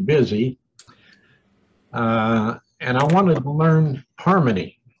really busy. And I wanted to learn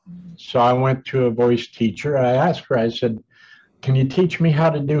harmony. So I went to a voice teacher. I asked her, I said, "Can you teach me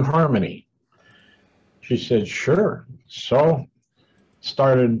how to do harmony?" She said, "Sure." So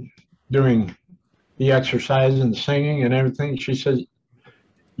started doing the exercise and the singing and everything. She says,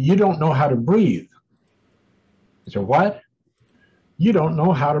 "You don't know how to breathe." I said, "What? You don't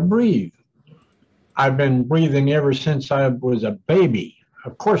know how to breathe?" "I've been breathing ever since I was a baby.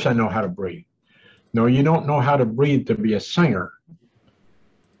 Of course I know how to breathe." "No, you don't know how to breathe to be a singer."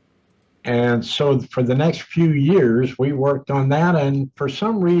 And so for the next few years, we worked on that. And for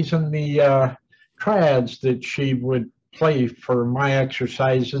some reason, the triads that she would play for my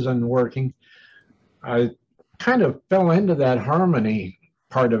exercises and working, I kind of fell into that harmony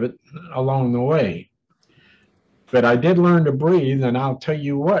part of it along the way. But I did learn to breathe. And I'll tell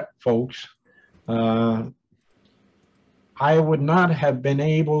you what, folks, I would not have been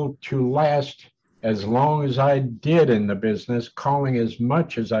able to last as long as I did in the business, calling as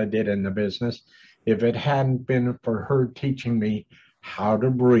much as I did in the business, if it hadn't been for her teaching me how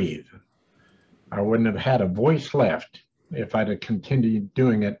to breathe. I wouldn't have had a voice left if I'd have continued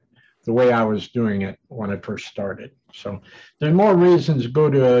doing it the way I was doing it when I first started. So there's more reasons to go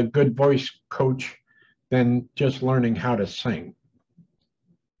to a good voice coach than just learning how to sing.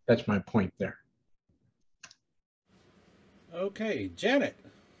 That's my point there. Okay, Janet.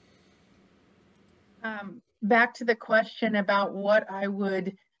 Back to the question about what I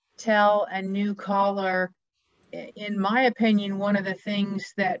would tell a new caller. In my opinion, one of the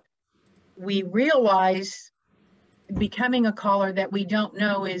things that we realize becoming a caller that we don't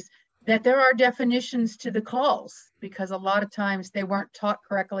know is that there are definitions to the calls, because a lot of times they weren't taught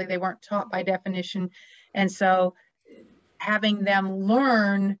correctly. They weren't taught by definition. And so having them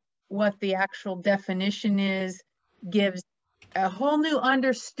learn what the actual definition is gives a whole new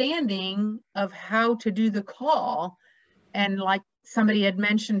understanding of how to do the call. And like somebody had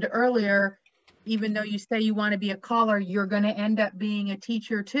mentioned earlier, even though you say you want to be a caller, you're going to end up being a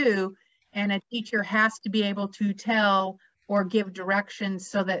teacher too. And a teacher has to be able to tell or give directions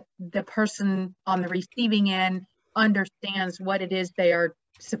so that the person on the receiving end understands what it is they are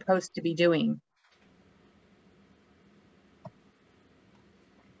supposed to be doing.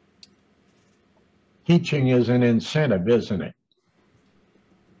 Teaching is an incentive, isn't it?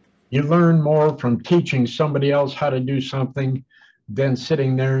 You learn more from teaching somebody else how to do something than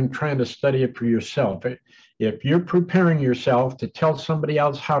sitting there and trying to study it for yourself. If you're preparing yourself to tell somebody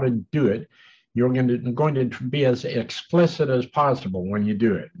else how to do it, you're going to be as explicit as possible when you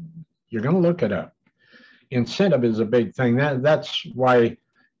do it. You're going to look it up. Incentive is a big thing. That's why,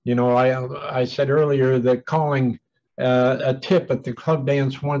 you know, I said earlier that calling a tip at the club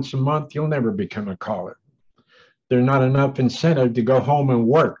dance once a month, you'll never become a caller. There's not enough incentive to go home and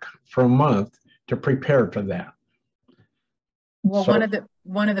work for a month to prepare for that. Well, so,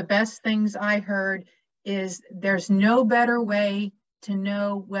 one of the best things I heard is there's no better way to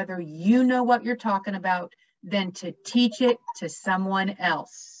know whether you know what you're talking about than to teach it to someone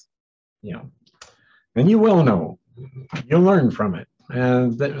else. Yeah, and you will know. You'll learn from it.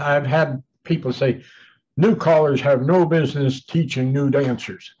 And I've had people say, new callers have no business teaching new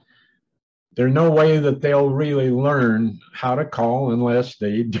dancers. There's no way that they'll really learn how to call unless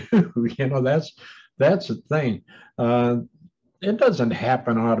they do. You know, that's the thing. It doesn't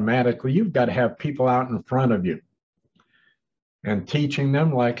happen automatically. You've got to have people out in front of you and teaching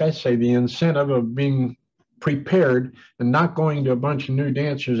them, like I say, the incentive of being prepared and not going to a bunch of new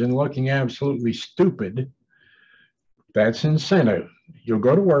dancers and looking absolutely stupid. That's incentive. You'll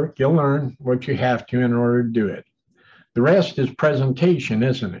go to work, you'll learn what you have to in order to do it. The rest is presentation,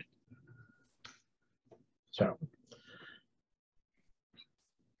 isn't it? So.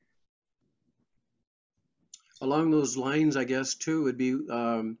 Along those lines, I guess, too, would be,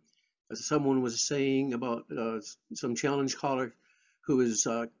 as someone was saying about some challenge caller who was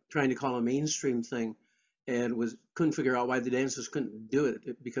trying to call a mainstream thing and couldn't figure out why the dancers couldn't do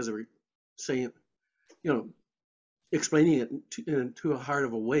it because they were saying, explaining it in too hard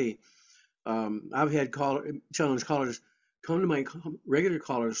of a way. I've had challenge callers come to my regular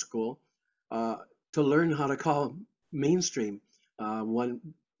caller school to learn how to call mainstream. One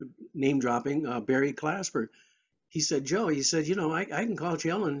name dropping, Barry Clasper. He said, Joe, I can call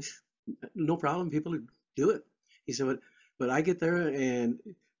challenge, no problem. People do it. He said, but I get there and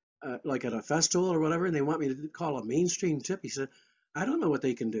like at a festival or whatever, and they want me to call a mainstream tip. He said, I don't know what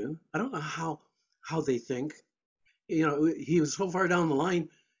they can do. I don't know how they think. He was so far down the line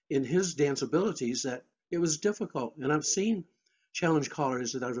in his dance abilities that it was difficult. And I've seen challenge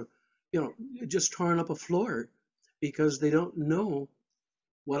callers that have, just torn up a floor because they don't know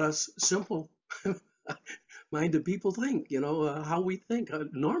what us simple minded people think, how we think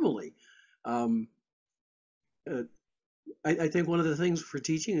normally. I think one of the things for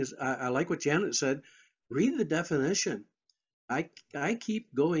teaching is, I like what Janet said, read the definition. I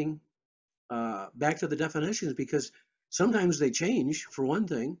keep going back to the definitions because sometimes they change for one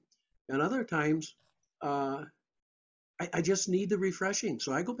thing, and other times I just need the refreshing.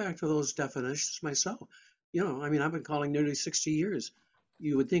 So I go back to those definitions myself. I've been calling nearly 60 years.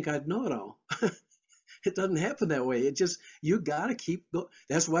 You would think I'd know it all. It doesn't happen that way. You got to keep going.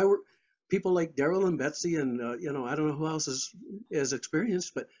 That's why people like Daryl and Betsy and, I don't know who else is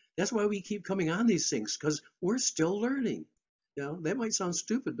experienced, but that's why we keep coming on these things, because we're still learning. That might sound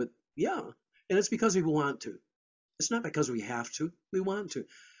stupid, but yeah. And it's because we want to. It's not because we have to. We want to.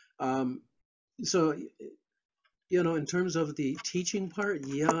 So, in terms of the teaching part,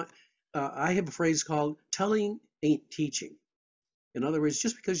 I have a phrase called telling ain't teaching. In other words,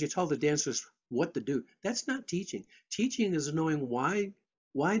 just because you tell the dancers what to do, that's not teaching. Teaching is knowing why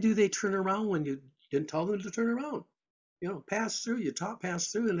do they turn around when you didn't tell them to turn around. Pass through, you taught pass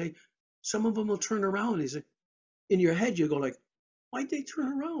through, and some of them will turn around. In your head, you go like, why'd they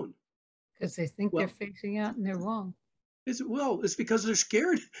turn around? Because they think they're facing out and they're wrong. It's because they're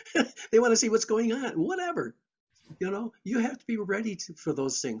scared. They want to see what's going on, whatever. You have to be ready for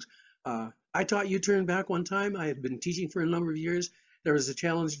those things. I taught U-turn back one time. I had been teaching for a number of years. There was a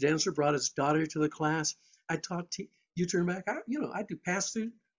challenge dancer brought his daughter to the class. I taught U-turn back. I do pass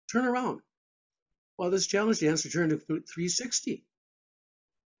through, turn around. Well, this challenge dancer turned to 360.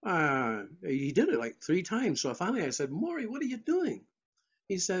 He did it like 3 times. So finally I said, Maury, what are you doing?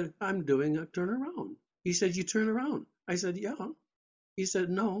 He said, I'm doing a turn around. He said, you turn around. I said, yeah. He said,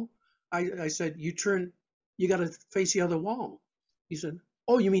 no. I said, you got to face the other wall. He said,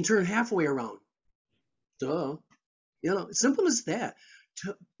 oh, you mean turn halfway around? Duh. Simple as that.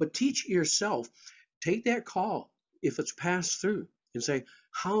 But teach yourself. Take that call if it's passed through and say,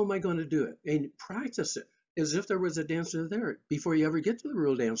 how am I going to do it? And practice it as if there was a dancer there before you ever get to the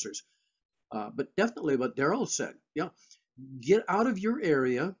real dancers. But definitely what Daryl said, get out of your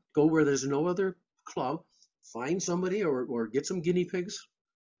area, go where there's no other club, find somebody or get some guinea pigs,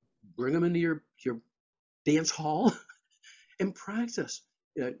 bring them into your dance hall and practice.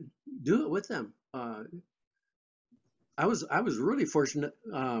 Do it with them. I was really fortunate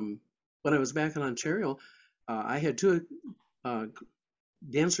when I was back in Ontario. I had 2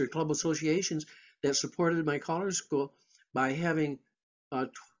 dancer club associations that supported my caller school by having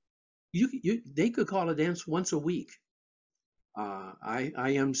they could call a dance once a week. I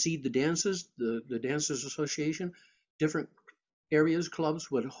emceed the dances, the Dancers Association, different areas, clubs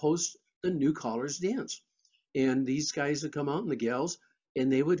would host the new callers dance. And these guys would come out and the gals,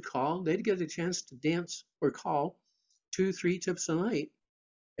 and they'd get a chance to dance or call 2-3 tips a night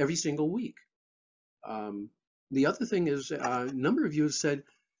every single week. The other thing is a number of you have said,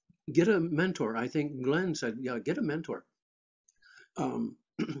 get a mentor. I think Glenn said, get a mentor.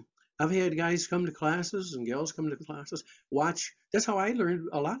 I've had guys come to classes and gals come to classes, watch. That's how I learned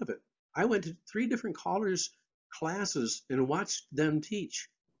a lot of it. I went to 3 different callers classes and watched them teach,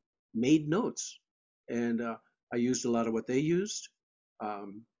 made notes. And I used a lot of what they used.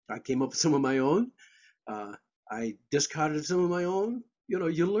 I came up with some of my own. I discarded some of my own.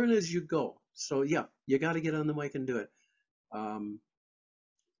 You learn as you go. So yeah, you got to get on the mic and do it. I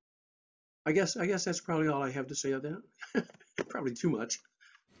guess that's probably all I have to say on that. Probably too much.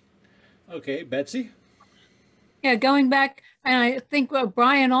 Okay, Betsy? Yeah, going back, and I think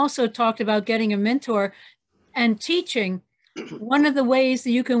Brian also talked about getting a mentor and teaching. One of the ways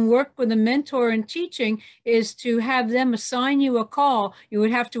that you can work with a mentor in teaching is to have them assign you a call. You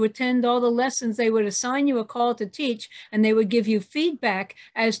would have to attend all the lessons. They would assign you a call to teach, and they would give you feedback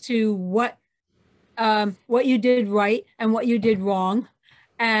as to what you did right and what you did wrong.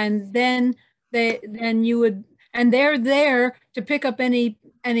 And then you would and they're there to pick up any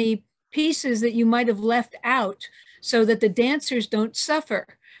pieces that you might have left out so that the dancers don't suffer.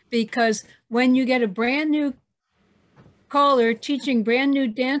 Because when you get a brand new caller teaching brand new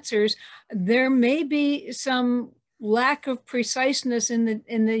dancers, there may be some lack of preciseness in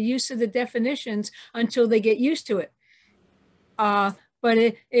the use of the definitions until they get used to it.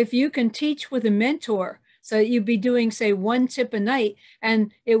 But if you can teach with a mentor, so you'd be doing, say, 1 tip a night,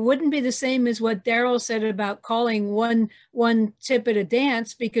 and it wouldn't be the same as what Daryl said about calling one tip at a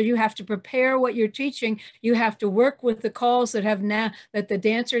dance, because you have to prepare what you're teaching. You have to work with the calls that the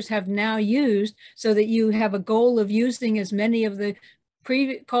dancers have now used, so that you have a goal of using as many of the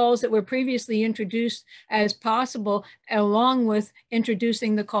calls that were previously introduced as possible, along with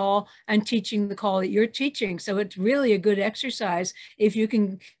introducing the call and teaching the call that you're teaching. So it's really a good exercise if you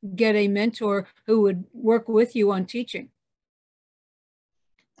can get a mentor who would work with you on teaching.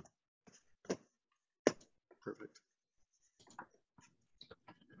 Perfect.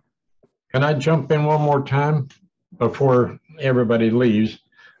 Can I jump in one more time before everybody leaves?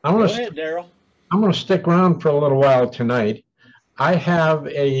 Go ahead, Daryl. I'm going to stick around for a little while tonight. I have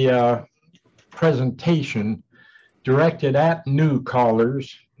a presentation directed at new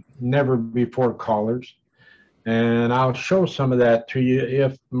callers, never before callers, and I'll show some of that to you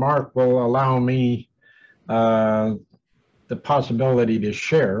if Mark will allow me the possibility to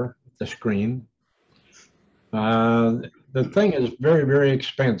share the screen. The thing is very, very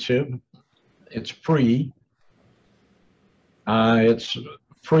expensive. It's free. It's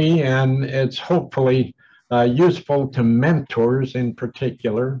free, and it's hopefully useful to mentors in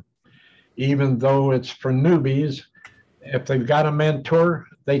particular, even though it's for newbies. If they've got a mentor,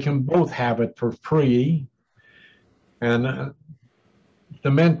 they can both have it for free. And the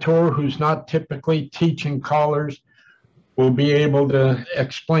mentor who's not typically teaching callers will be able to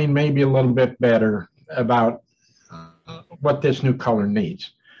explain maybe a little bit better about what this new caller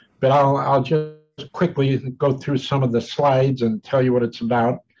needs. But I'll just quickly go through some of the slides and tell you what it's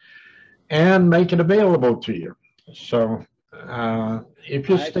about, and make it available to you. So if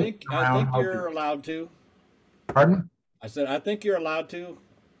you stick around, I think you're allowed to. Pardon? I said, I think you're allowed to.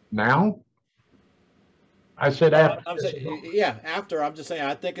 Now? I said after. I'm saying, yeah, after. I'm just saying,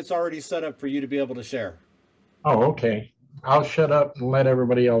 I think it's already set up for you to be able to share. Oh, okay. I'll shut up and let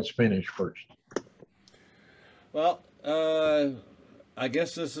everybody else finish first. Well, I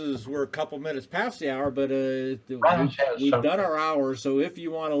guess we're a couple minutes past the hour, but we've done our hour. So if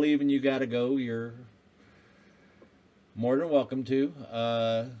you want to leave and you got to go, you're more than welcome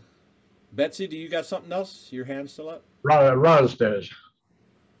to. Betsy, do you got something else? Your hand's still up? Roz does.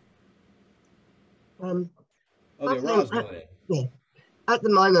 Okay, Roz, go ahead. Yeah. At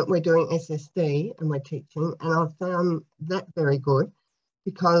the moment, we're doing SSD and we're teaching, and I've found that very good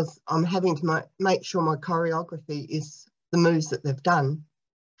because I'm having to make sure my choreography is the moves that they've done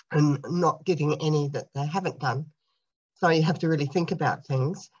and not getting any that they haven't done. So you have to really think about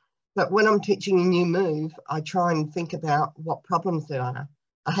things. But when I'm teaching a new move, I try and think about what problems there are.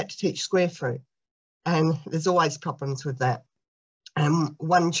 I had to teach square through, and there's always problems with that.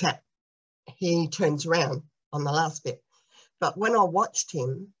 One chap, he turns around on the last bit. But when I watched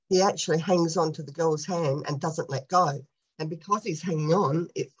him, he actually hangs on to the girl's hand and doesn't let go. And because he's hanging on,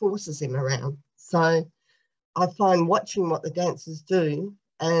 it forces him around. So I find watching what the dancers do,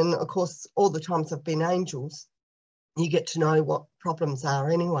 and of course, all the times I've been angels, you get to know what problems are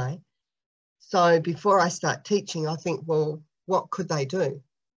anyway. So before I start teaching, I think, well, what could they do?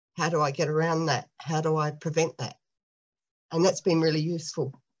 How do I get around that? How do I prevent that? And that's been really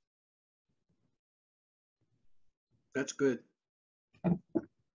useful. That's good.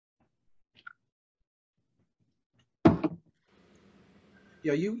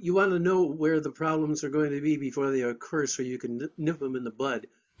 Yeah, you want to know where the problems are going to be before they occur so you can nip them in the bud.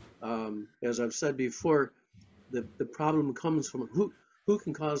 As I've said before, the problem comes from who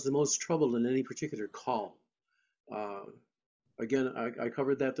can cause the most trouble in any particular call. Again, I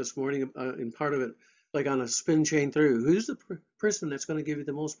covered that this morning in part of it, like on a spin chain through. Who's the person that's going to give you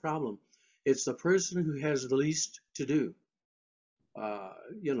the most problem? It's the person who has the least to do.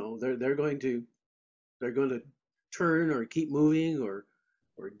 You know, they're going to turn or keep moving or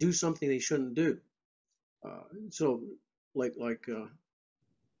do something they shouldn't do. So like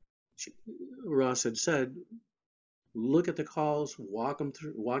Ross had said, look at the calls,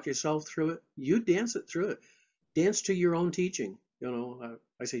 walk yourself through it. You dance it through it. Dance to your own teaching. You know,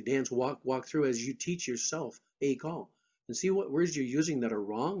 I say dance, walk through as you teach yourself a call and see what words you're using that are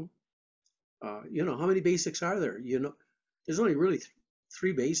wrong. You know, how many basics are there? You know, there's only really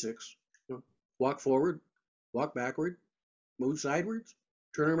three basics. You know, walk forward, walk backward, move sideways,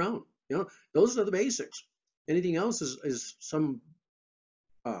 turn around. You know, those are the basics. Anything else is some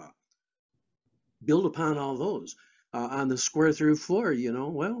build upon all those. On the square through floor, you know,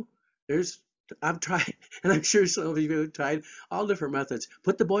 well, I've tried, and I'm sure some of you have tried all different methods.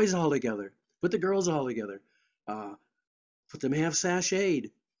 Put the boys all together, put the girls all together, put them half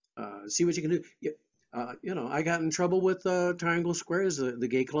sashayed, see what you can do. You know, I got in trouble with Triangle Squares, the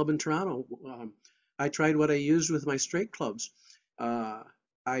gay club in Toronto. I tried what I used with my straight clubs.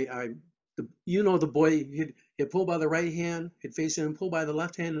 You know, the boy, he'd pull by the right hand, he'd face in and pull by the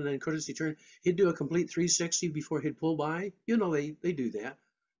left hand, and then courtesy turn. He'd do a complete 360 before he'd pull by. You know, they do that.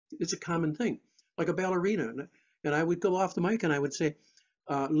 It's a common thing, like a ballerina. And I would go off the mic and I would say,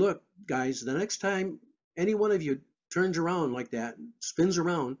 look, guys, the next time any one of you turns around like that, spins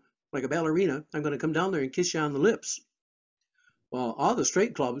around like a ballerina, I'm going to come down there and kiss you on the lips. Well, all the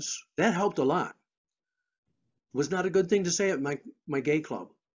straight clubs, that helped a lot. It was not a good thing to say at my gay club.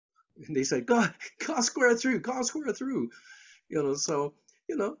 And they said, call square through, call square through. You know, so,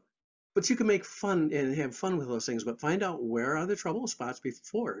 you know, but you can make fun and have fun with those things, but find out where are the trouble spots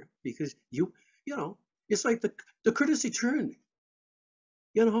before, because you know, it's like the courtesy turn.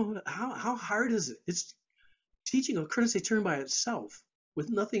 You know, how hard is it? It's teaching a courtesy turn by itself with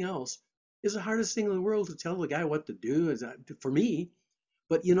nothing else is the hardest thing in the world to tell the guy what to do, is that for me.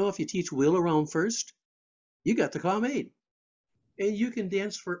 But you know, if you teach wheel around first, you got the claw made. And you can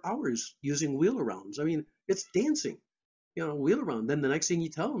dance for hours using wheel arounds. I mean, it's dancing, you know, wheel around. Then the next thing you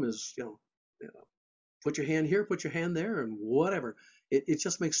tell them is, you know, put your hand here, put your hand there, and whatever. It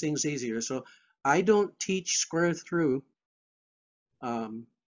just makes things easier. So I don't teach square through.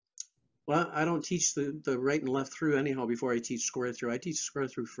 Well, I don't teach the right and left through anyhow before I teach square through. I teach square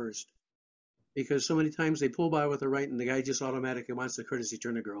through first. Because so many times they pull by with the right and the guy just automatically wants the courtesy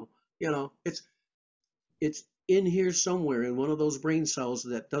turn a girl. You know, it's in here somewhere in one of those brain cells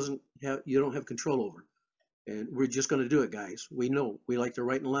that you don't have control over. And we're just going to do it, guys. We know we like the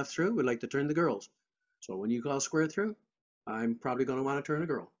right and left through. We like to turn the girls. So when you call square through, I'm probably going to want to turn a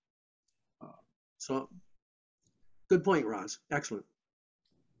girl. So good point, Roz. Excellent.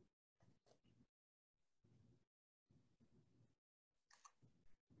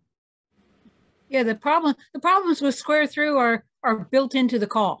 Yeah, the problems with square through are built into the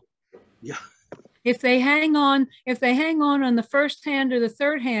call. Yeah. If they hang on on the first hand or the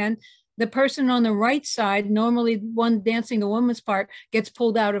third hand, the person on the right side, normally one dancing the woman's part, gets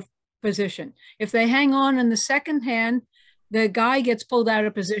pulled out of position. If they hang on the second hand, the guy gets pulled out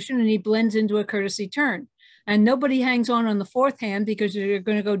of position and he blends into a courtesy turn. And nobody hangs on the fourth hand because they're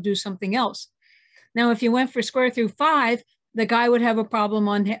going to go do something else. Now, if you went for square through 5, the guy would have a problem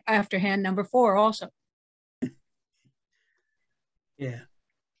on after hand number 4 also. Yeah.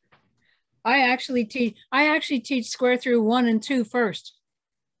 I actually teach square through 1 and 2 first,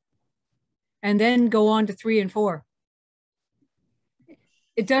 and then go on to 3 and 4.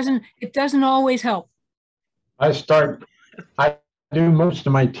 It doesn't always help. I do most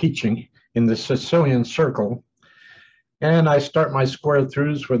of my teaching in the Sicilian circle, and I start my square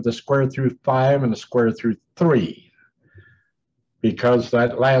throughs with the square through 5 and the square through 3. Because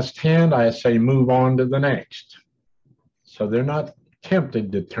that last hand, I say move on to the next. So they're not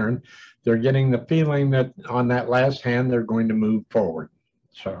tempted to turn. They're getting the feeling that on that last hand, they're going to move forward.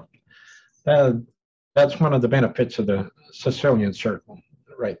 So that's one of the benefits of the Sicilian circle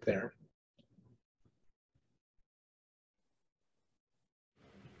right there.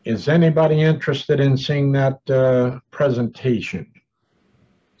 Is anybody interested in seeing that presentation?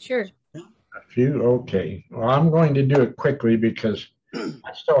 Sure. A few? Okay. Well, I'm going to do it quickly because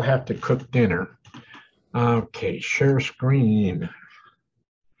I still have to cook dinner. Okay, share screen.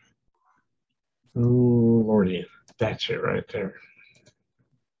 Oh, Lordy, that's it right there.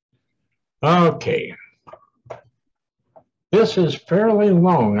 Okay. This is fairly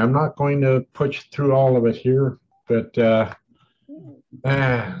long. I'm not going to push through all of it here, but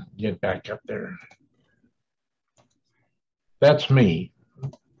get back up there. That's me.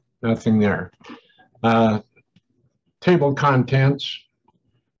 Nothing there. Table contents,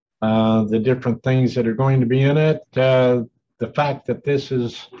 the different things that are going to be in it, the fact that this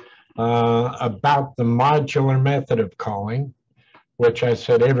is about the modular method of calling, which I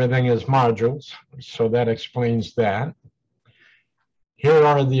said everything is modules, so that explains that. Here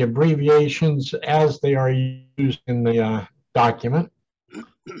are the abbreviations as they are used in the document,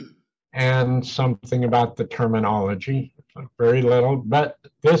 and something about the terminology, very little, but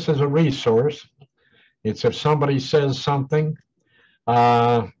this is a resource. It's if somebody says something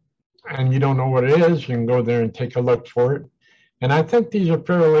and you don't know what it is, you can go there and take a look for it. And I think these are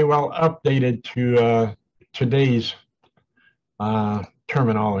fairly well updated to today's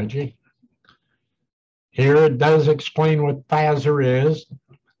terminology. Here it does explain what phaser is.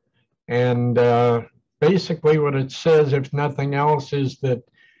 And basically what it says, if nothing else, is that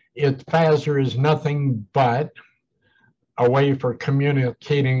phaser is nothing but a way for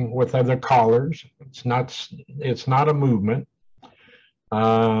communicating with other callers. It's not a movement.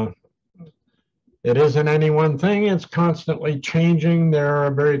 It isn't any one thing. It's constantly changing. There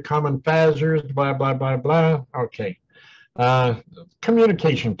are very common phasers, blah, blah, blah, blah. Okay.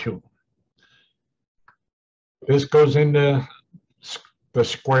 Communication tool. This goes into the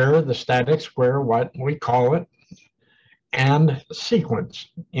square, the static square, what we call it, and sequence,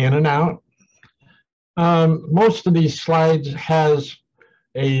 in and out. Most of these slides has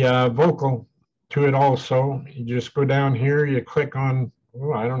a vocal to it also. You just go down here, you click on,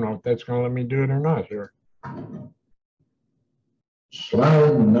 oh, I don't know if that's going to let me do it or not here.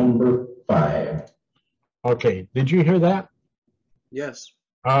 Slide number 5. Okay, did you hear that? Yes.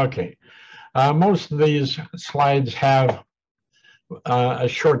 Okay. Most of these slides have a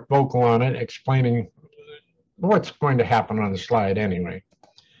short vocal on it explaining what's going to happen on the slide anyway.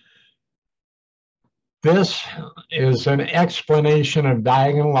 This is an explanation of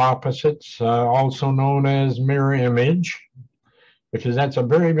diagonal opposites, also known as mirror image, because that's a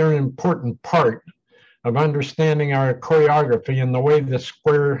very, very important part of understanding our choreography and the way the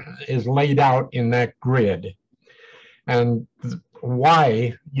square is laid out in that grid. And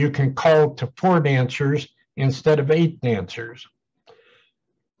why you can call to 4 dancers instead of 8 dancers.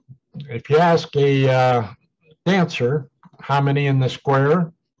 If you ask a dancer how many in the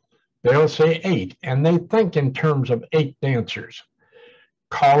square, they'll say 8, and they think in terms of 8 dancers.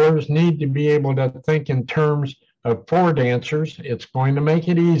 Callers need to be able to think in terms of 4 dancers. It's going to make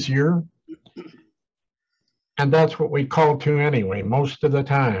it easier, and that's what we call to anyway, most of the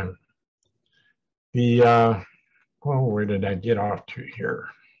time. The, well, where did I get off to here?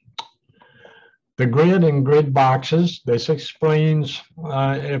 The grid and grid boxes, this explains,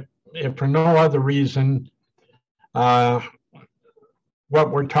 if for no other reason,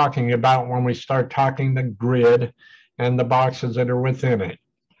 what we're talking about when we start talking the grid and the boxes that are within it.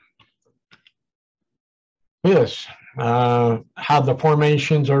 This, how the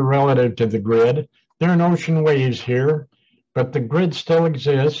formations are relative to the grid. There are no ocean waves here, but the grid still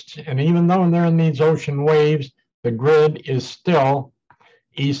exists. And even though they're in these ocean waves, the grid is still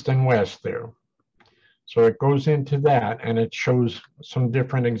east and west there. So it goes into that, and it shows some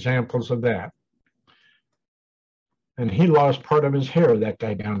different examples of that. And he lost part of his hair, that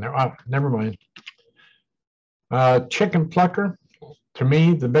guy down there. Oh, never mind. Chicken plucker, to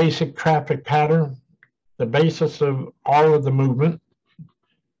me, the basic traffic pattern, the basis of all of the movement,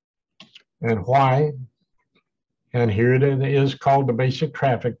 and why. And here it is called the basic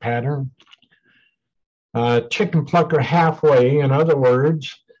traffic pattern. Chicken plucker halfway, in other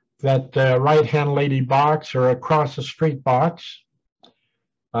words, that right-hand lady box or across the street box.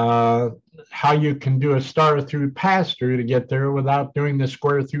 How you can do a star through pass through to get there without doing the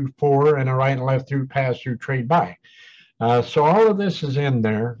square through 4 and a right and left through pass through trade by. So all of this is in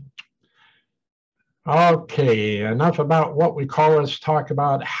there. Okay, enough about what we call. Let's talk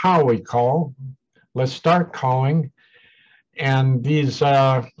about how we call. Let's start calling. And these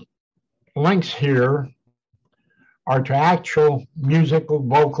links here are to actual musical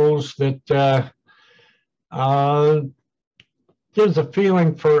vocals that gives a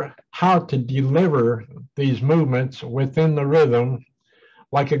feeling for how to deliver these movements within the rhythm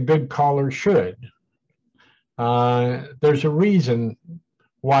like a good caller should. There's a reason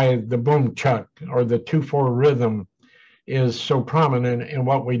why the boom chuck or the 2/4 rhythm is so prominent in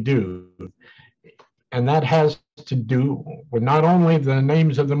what we do. And that has to do with not only the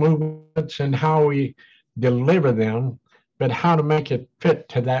names of the movements and how we deliver them, but how to make it fit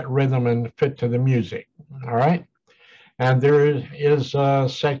to that rhythm and fit to the music. All right. And there is a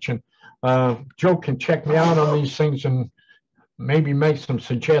section. Joe can check me out on these things and maybe make some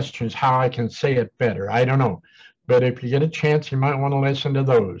suggestions how I can say it better. I don't know. But if you get a chance, you might want to listen to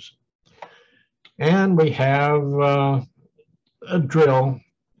those. And we have a drill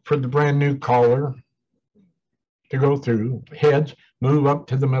for the brand new caller to go through. Heads, move up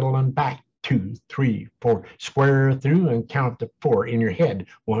to the middle and back. 2, 3, 4. Square through and count to 4 in your head.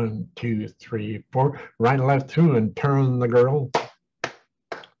 1, 2, 3, 4. Right and left through and turn the girl.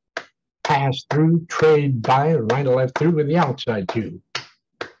 Pass through, trade by, right and left through with the outside 2.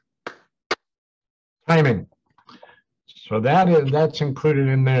 Timing. So that's included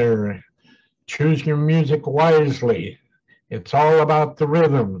in there. Choose your music wisely. It's all about the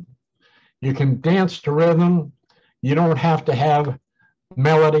rhythm. You can dance to rhythm. You don't have to have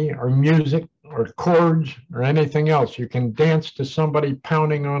melody or music or chords or anything else. You can dance to somebody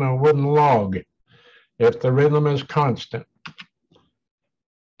pounding on a wooden log. if the rhythm is constant.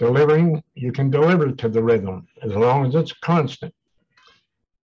 Delivering, you can deliver to the rhythm as long as it's constant.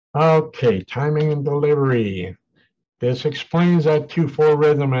 Okay, timing and delivery. This explains that 2/4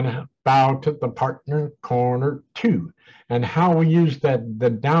 rhythm and bow to the partner corner 2, and how we use that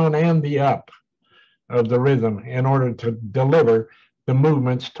the down and the up of the rhythm in order to deliver the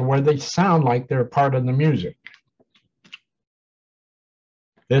movements to where they sound like they're part of the music.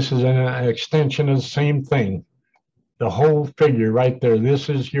 This is an extension of the same thing. The whole figure right there. This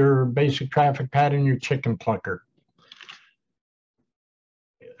is your basic traffic pattern, your chicken plucker.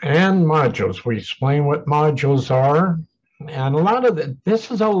 And modules. We explain what modules are. And a lot of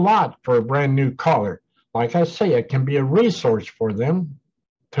this is a lot for a brand new caller. Like I say, it can be a resource for them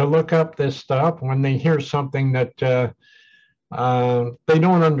to look up this stuff when they hear something that they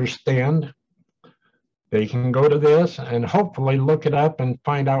don't understand. They can go to this and hopefully look it up and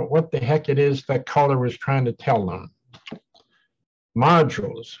find out what the heck it is that caller was trying to tell them.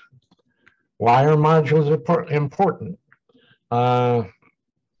 Modules. Why are modules important?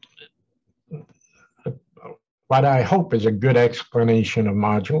 What I hope is a good explanation of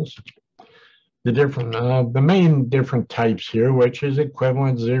modules. The main different types here, which is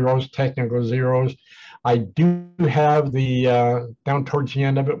equivalent zeros, technical zeros. I do have the, down towards the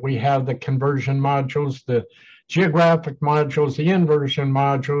end of it, we have the conversion modules, the geographic modules, the inversion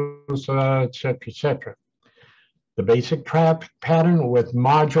modules, et cetera, et cetera. The basic traffic pattern with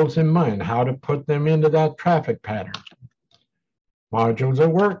modules in mind, how to put them into that traffic pattern. Modules at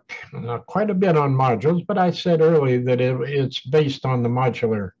work, quite a bit on modules, but I said earlier that it's based on the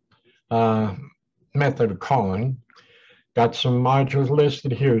modular method of calling. Got some modules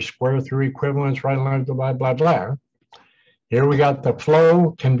listed here, square through equivalence, right line, blah, blah, blah. Here we got the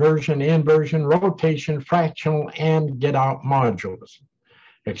flow, conversion, inversion, rotation, fractional, and get out modules.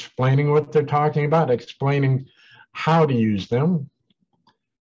 Explaining what they're talking about, explaining how to use them.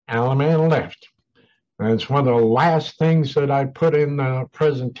 Element left. And it's one of the last things that I put in the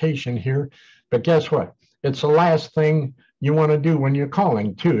presentation here. But guess what? It's the last thing you want to do when you're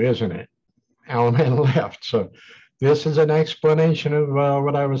calling too, isn't it? Element left. So this is an explanation of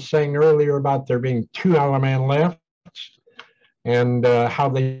what I was saying earlier about there being 2 element lefts and how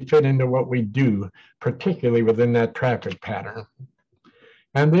they fit into what we do, particularly within that traffic pattern.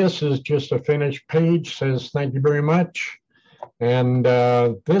 And this is just a finished page, says thank you very much. And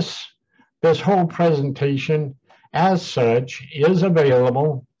this whole presentation as such is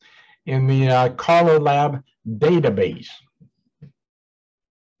available in the Caller Lab database.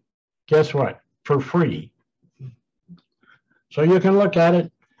 Guess what? For free. So you can look at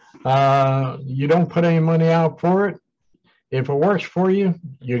it. You don't put any money out for it. If it works for you,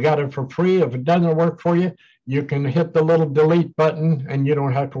 you got it for free. If it doesn't work for you, you can hit the little delete button and you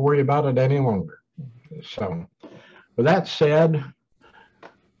don't have to worry about it any longer. So with that said,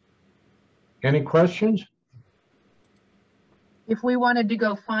 any questions? If we wanted to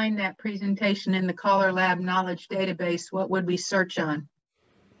go find that presentation in the Caller Lab knowledge database, what would we search on?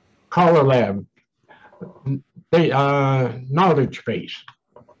 Caller Lab, knowledge base.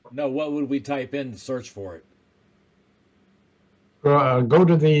 No, what would we type in to search for it? Go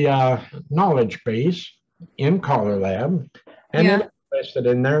to the knowledge base in Caller Lab, and then listed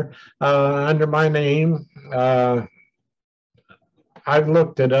in there under my name. I've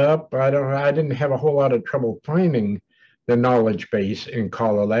looked it up. I didn't have a whole lot of trouble finding the knowledge base in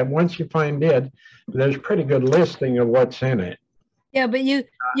Caller Lab. Once you find it, there's a pretty good listing of what's in it. Yeah, but you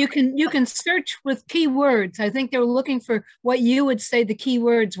can search with keywords. I think they were looking for what you would say the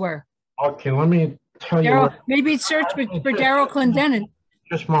keywords were. Okay, let me tell you what. Maybe search for Daryl Clendenin.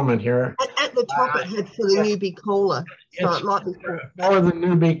 Just a moment here. At the top, it had for the newbie caller. So it might be for the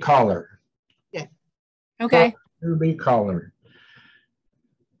newbie caller. Yeah. Okay. Newbie caller.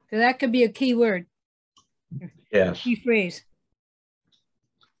 So that could be a keyword. Yes. Key phrase.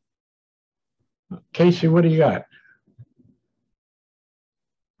 Casey, what do you got?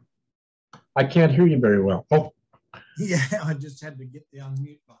 I can't hear you very well. Oh. Yeah, I just had to get the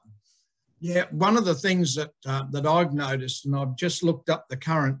unmute button. Yeah, one of the things that that I've noticed, and I've just looked up the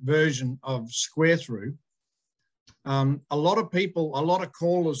current version of Square Through, a lot of people, a lot of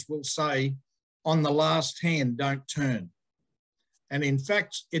callers will say, on the last hand, don't turn. And in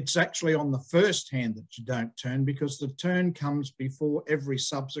fact, it's actually on the first hand that you don't turn, because the turn comes before every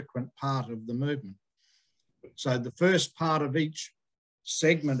subsequent part of the movement. So the first part of each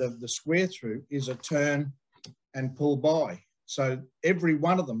segment of the Square Through is a turn and pull by. So every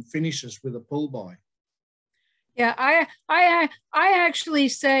one of them finishes with a pull by. Yeah, I actually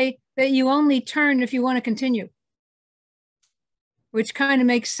say that you only turn if you want to continue. which kind of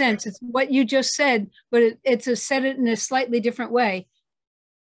makes sense. It's what you just said, but it's said it in a slightly different way.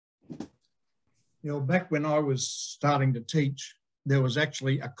 You know, back when I was starting to teach, there was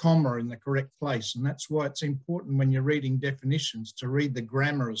actually a comma in the correct place. And that's why it's important when you're reading definitions to read the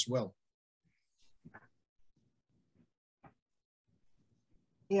grammar as well.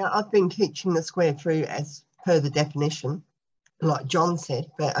 Yeah, I've been teaching the square through as per the definition, like John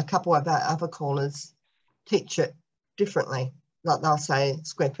said, but a couple of our other callers teach it differently. Like they'll say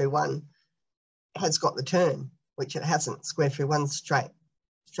square through one has got the turn, which it hasn't. Square through one straight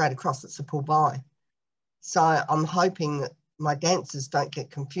across, it's a pull by. So I'm hoping that my dancers don't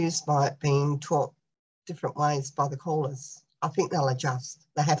get confused by it being taught different ways by the callers. I think they'll adjust.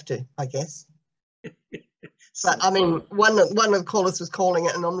 They have to, I guess. But I mean, one of the callers was calling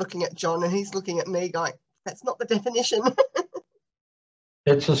it, and I'm looking at John, and he's looking at me going, "That's not the definition."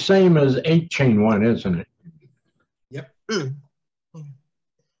 It's the same as 8-chain one, isn't it? Yep. Mm.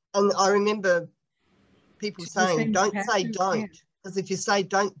 And I remember people saying, "Don't say don't," because if you say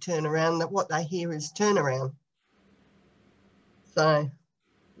don't turn around, what they hear is turn around. So.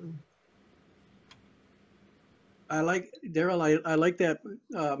 I like, Daryl, I like that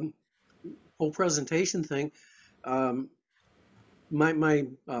whole presentation thing. My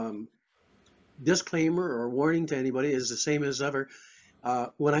disclaimer or warning to anybody is the same as ever.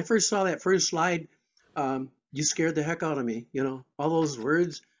 When I first saw that first slide, you scared the heck out of me, you know, all those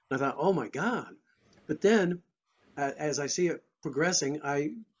words. And I thought, oh my God. But then as I see it progressing,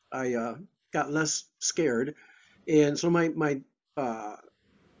 I got less scared. And so my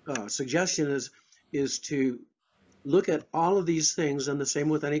suggestion is to look at all of these things, and the same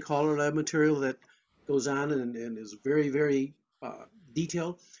with any Caller Lab material that goes on and is very, very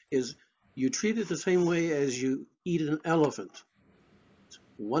detailed, is you treat it the same way as you eat an elephant,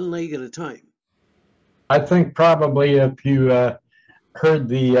 one leg at a time. I think probably if you heard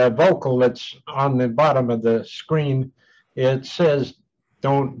the vocal that's on the bottom of the screen, it says,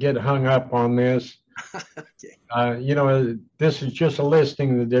 "Don't get hung up on this." Okay. You know, this is just a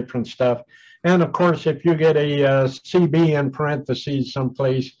listing of the different stuff. And of course, if you get a CB in parentheses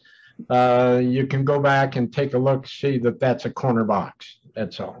someplace, you can go back and take a look, see that that's a corner box.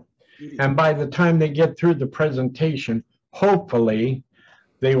 That's all. And by the time they get through the presentation, hopefully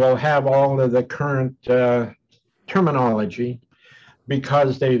they will have all of the current terminology,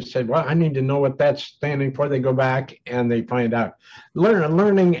 because they've said, well, I need to know what that's standing for. They go back and they find out.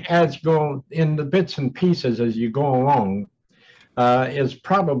 Learning as you go in the bits and pieces as you go along is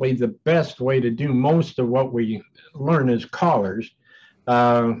probably the best way to do most of what we learn as callers.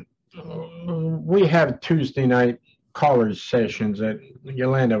 We have Tuesday night callers sessions that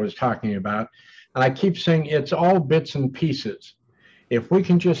Yolanda was talking about, and I keep saying it's all bits and pieces. If we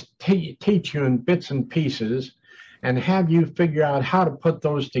can just teach you in bits and pieces and have you figure out how to put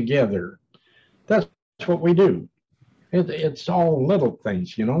those together, that's what we do. It's all little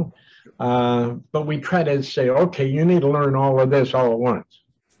things, you know. But we try to say, okay, you need to learn all of this all at once.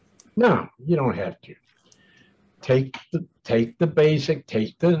 No, you don't have to. Take the basic,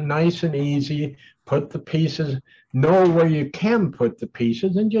 take the nice and easy, put the pieces, know where you can put the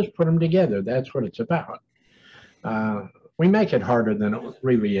pieces, and just put them together. That's what it's about. We make it harder than it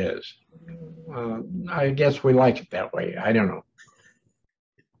really is. I guess we like it that way. I don't know.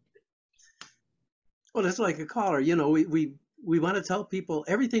 Well, it's like a caller. You know, we want to tell people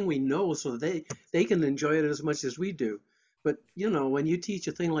everything we know so they can enjoy it as much as we do. But, you know, when you teach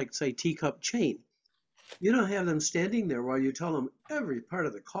a thing like, say, teacup chain, you don't have them standing there while you tell them every part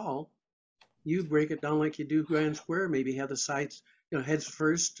of the call. You break it down like you do grand square, maybe have the sides, you know, heads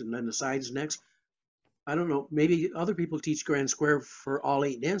first and then the sides next. I don't know, maybe other people teach grand square for all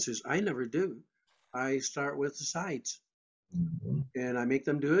 8 dancers. I never do. I start with the sides. And I make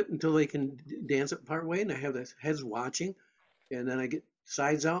them do it until they can dance it part way, and I have the heads watching, and then I get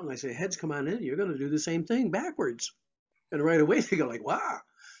sides out and I say, heads, come on in, you're going to do the same thing backwards. And right away they go like, wow,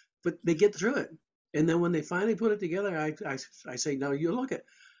 but they get through it. And then when they finally put it together, I say, now you look at,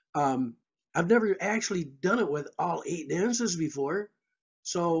 I've never actually done it with all 8 dances before,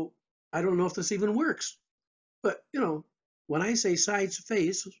 so I don't know if this even works. But, you know, when I say sides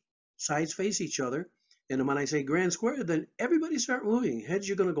face each other. And when I say grand square, then everybody start moving. Heads,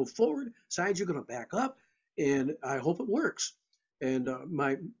 you're going to go forward. Sides, you're going to back up. And I hope it works. And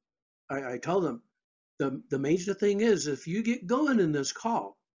I tell them, the major thing is, if you get going in this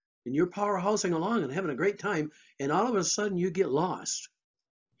call and you're powerhousing along and having a great time, and all of a sudden you get lost,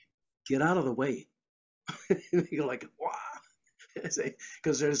 get out of the way. You're like, wow.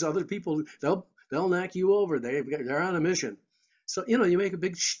 Because there's other people, they'll knock you over. They're on a mission. So, you know, you make a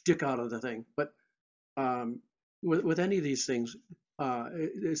big shtick out of the thing. But with any of these things.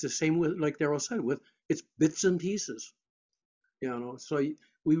 It's the same with, like Daryl said, with it's bits and pieces. So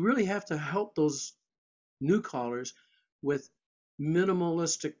we really have to help those new callers with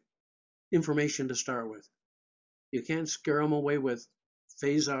minimalistic information to start with. You can't scare them away with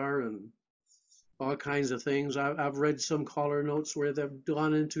phasar and all kinds of things. I've read some caller notes where they've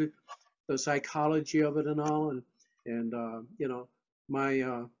gone into the psychology of it and all, and my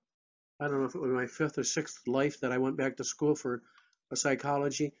I don't know if it was my 5th or 6th life that I went back to school for a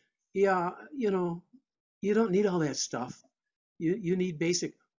psychology. Yeah, you don't need all that stuff. You need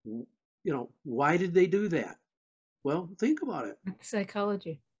basic, why did they do that? Well, think about it.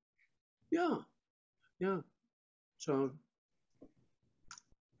 Psychology. Yeah. So,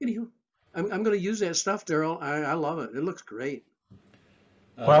 anywho, I'm going to use that stuff, Daryl. I love it. It looks great.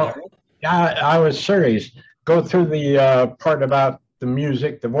 Well, yeah, I was serious. Go through the part about the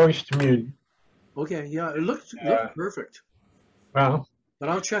music, the voice to music. Okay, yeah, it looked perfect. Well, but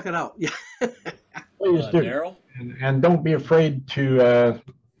I'll check it out. Yeah. Please do. Daryl? And don't be afraid to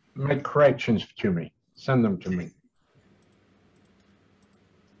make corrections to me. Send them to me.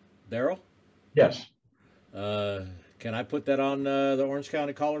 Daryl? Yes. Can I put that on the Orange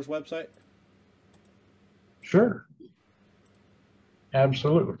County Callers website? Sure.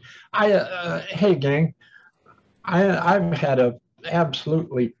 Absolutely. Hey, gang, I've had a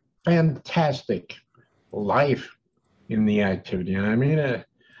absolutely fantastic life in the activity. And I mean,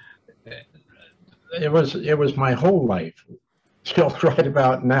 it was my whole life till right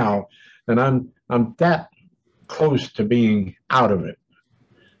about now, and I'm that close to being out of it.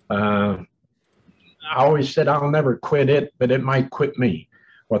 I always said I'll never quit it, but it might quit me.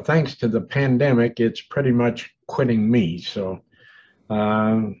 Well, thanks to the pandemic, it's pretty much quitting me. So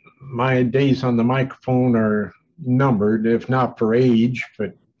my days on the microphone are numbered, if not for age,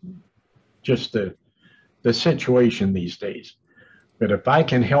 but just the situation these days. But if I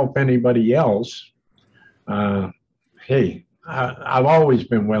can help anybody else, hey, I've always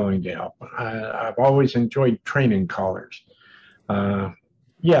been willing to help. I've always enjoyed training callers.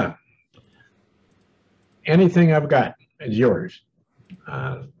 Yeah, anything I've got is yours.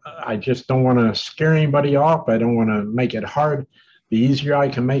 I just don't want to scare anybody off. I don't want to make it hard. The easier I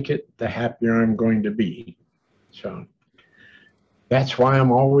can make it, the happier I'm going to be. So that's why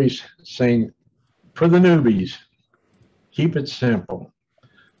I'm always saying, for the newbies, keep it simple.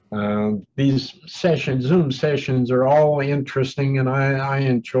 These sessions, Zoom sessions, are all interesting, and I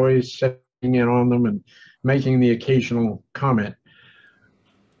enjoy sitting in on them and making the occasional comment.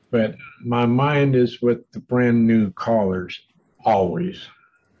 But my mind is with the brand new callers, always.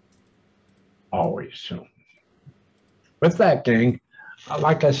 Always. So with that, gang,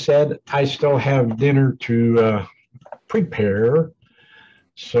 like I said, I still have dinner to prepare.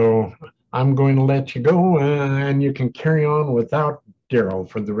 So I'm going to let you go, and you can carry on without Daryl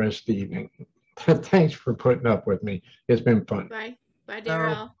for the rest of the evening. Thanks for putting up with me. It's been fun. Bye,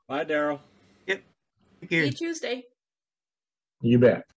 Daryl. Bye, Daryl. See you Tuesday. You bet.